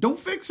 don't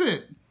fix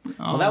it.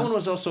 Well, that one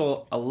was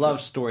also a love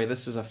story.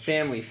 This is a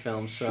family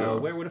film, so sure.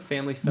 Where would a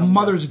family film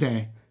Mother's go?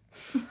 Day.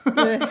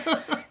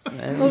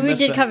 Well, we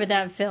did cover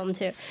that film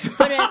too,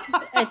 but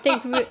I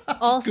think we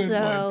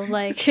also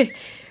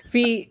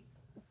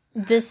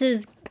this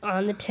is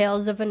on the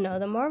tails of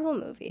another Marvel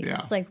movie. Yeah.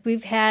 It's like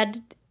we've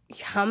had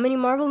how many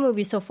Marvel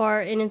movies so far,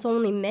 and it's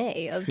only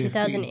May of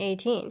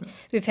 2018.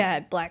 We've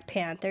had Black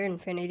Panther,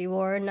 Infinity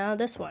War, and now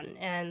this one,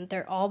 and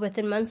they're all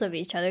within months of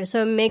each other,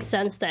 so it makes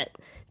sense that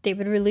they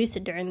would release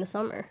it during the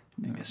summer.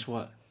 And guess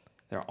what?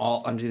 They're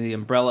all under the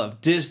umbrella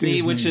of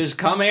Disney, which is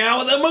coming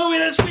out with a movie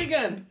this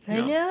weekend.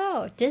 I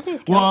know.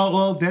 Disney's coming.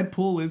 Well,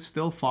 Deadpool is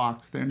still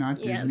Fox. They're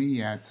not Disney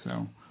yet,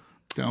 so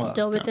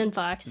Still within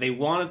Fox. They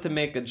wanted to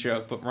make a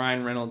joke, but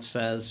Ryan Reynolds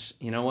says,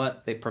 you know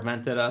what? They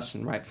prevented us,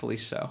 and rightfully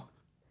so.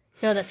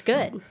 No, that's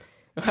good.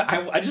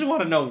 I just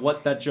want to know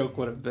what that joke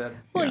would have been.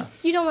 Well,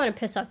 you don't want to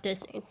piss off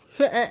Disney.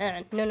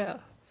 No.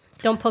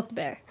 Don't poke the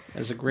bear.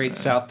 There's a great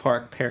South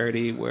Park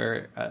parody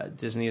where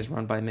Disney is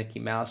run by Mickey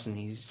Mouse, and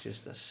he's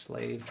just a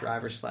slave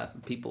driver slapping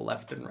people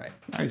left and right.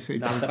 I say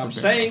not poke that the I'm bear.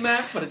 saying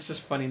that, but it's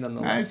just funny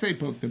nonetheless. I say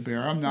poke the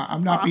bear. I'm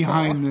not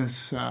behind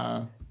this.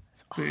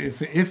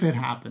 If it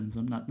happens,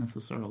 I'm not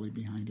necessarily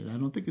behind it. I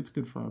don't think it's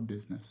good for our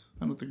business.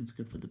 I don't think it's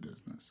good for the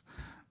business.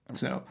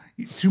 So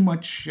too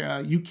much,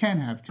 you can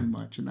have too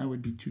much, and that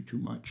would be too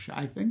much,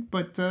 I think.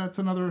 But that's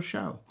another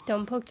show.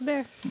 Don't poke the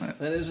bear.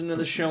 That is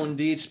another show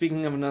indeed.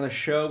 Speaking of another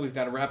show, we've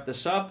got to wrap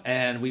this up,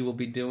 and we will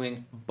be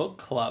doing Book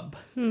Club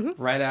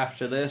right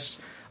after this.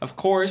 Of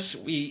course,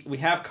 we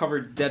have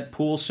covered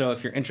Deadpool, so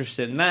if you're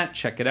interested in that,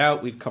 check it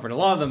out. We've covered a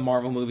lot of the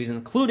Marvel movies,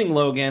 including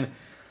Logan,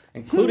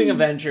 including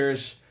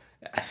Avengers.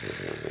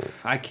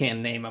 I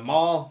can't name them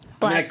all.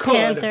 I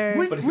could, Panther.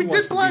 but We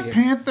did Black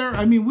Panther.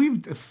 I mean,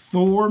 we've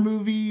Thor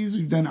movies.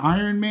 We've done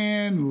Iron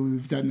Man.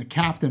 We've done the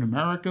Captain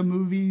America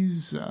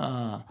movies.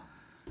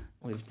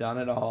 We've done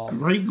it all.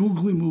 Great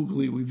Googly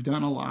Moogly. We've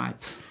done a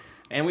lot.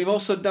 And we've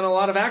also done a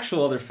lot of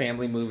actual other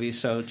family movies,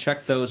 so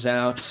check those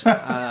out.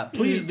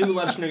 Please do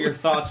let us know your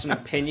thoughts and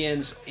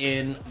opinions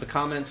in the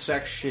comments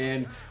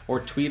section, or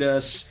tweet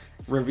us,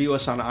 review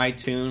us on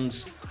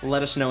iTunes.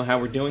 Let us know how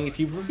we're doing. If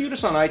you've reviewed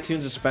us on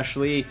iTunes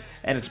especially,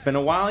 and it's been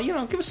a while,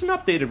 give us an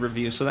updated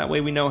review, so that way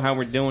we know how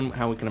we're doing,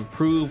 how we can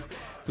improve.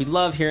 We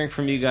love hearing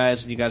from you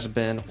guys. You guys have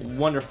been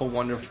wonderful,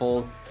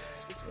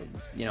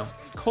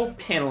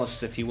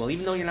 co-panelists, if you will.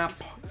 Even though you're not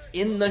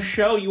in the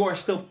show, you are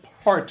still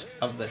part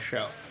of the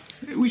show.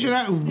 We should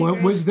ask,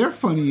 what was their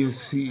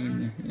funniest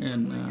scene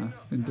in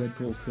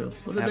Deadpool 2?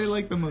 What did they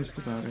like the most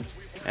about it?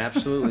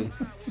 Absolutely.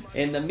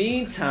 In the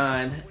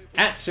meantime,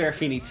 at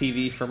Serafini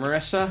TV for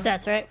Marissa.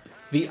 That's right.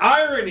 The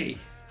irony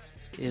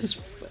is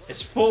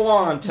full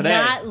on today.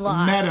 Not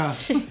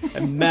lost.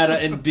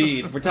 Meta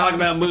indeed. We're talking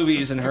about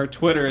movies, and her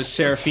Twitter is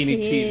Serafini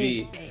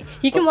TV.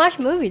 You can watch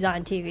movies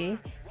on TV.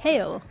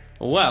 Hey-o.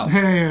 Well,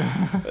 There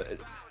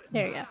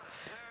you go.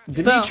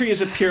 Dimitri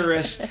is a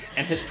purist,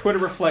 and his Twitter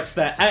reflects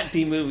that at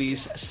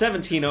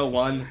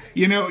DMovies1701.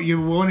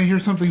 You want to hear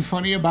something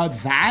funny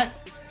about that?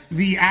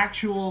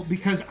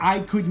 Because I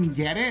couldn't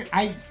get it.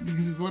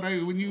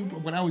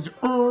 When I was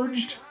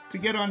urged to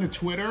get onto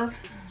Twitter,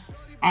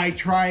 I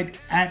tried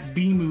at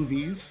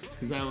B-Movies,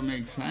 because that would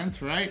make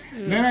sense, right?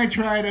 Then I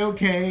tried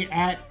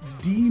at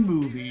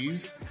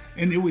D-Movies,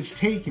 and it was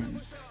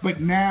taken. But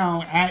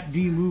now at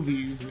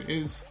D-Movies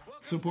is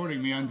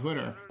supporting me on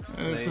Twitter.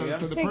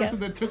 So the person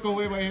that took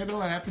away my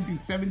handle, I happened to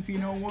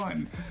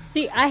 1701.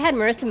 See, I had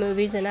Marissa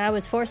movies, and I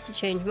was forced to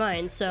change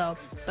mine, so...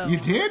 boom. You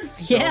did?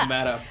 Yeah.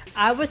 Meta.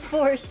 I was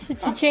forced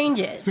to change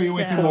it. So you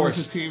went to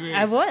Marissa TV.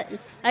 I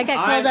was. I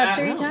got called out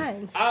 3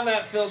 times. I'm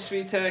at Phil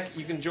Svitek.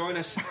 You can join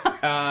us.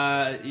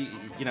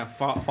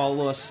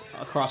 Follow us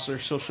across our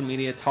social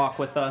media. Talk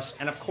with us.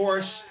 And, of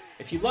course,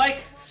 if you'd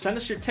like, send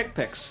us your tick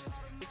pics.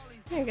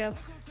 There you go.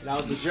 That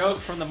was the joke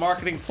from the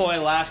marketing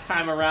ploy last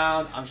time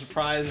around. I'm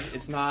surprised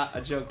it's not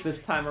a joke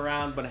this time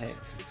around, but hey,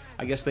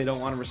 I guess they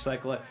don't want to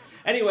recycle it.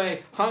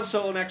 Anyway, Han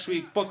Solo next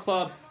week, Book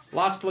Club.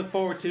 Lots to look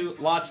forward to,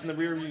 lots in the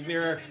rearview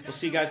mirror. We'll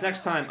see you guys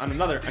next time on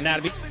another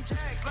Anatomy.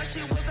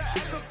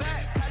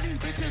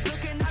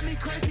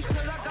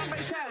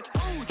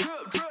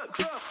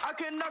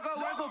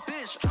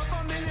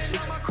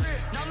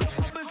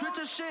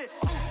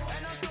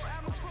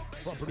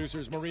 From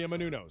producers Maria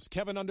Menounos,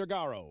 Kevin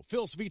Undergaro,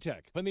 Phil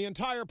Svitek, and the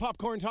entire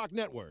Popcorn Talk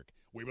Network,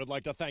 we would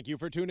like to thank you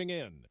for tuning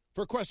in.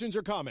 For questions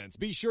or comments,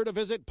 be sure to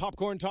visit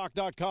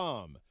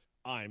popcorntalk.com.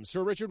 I'm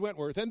Sir Richard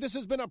Wentworth, and this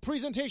has been a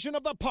presentation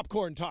of the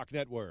Popcorn Talk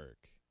Network.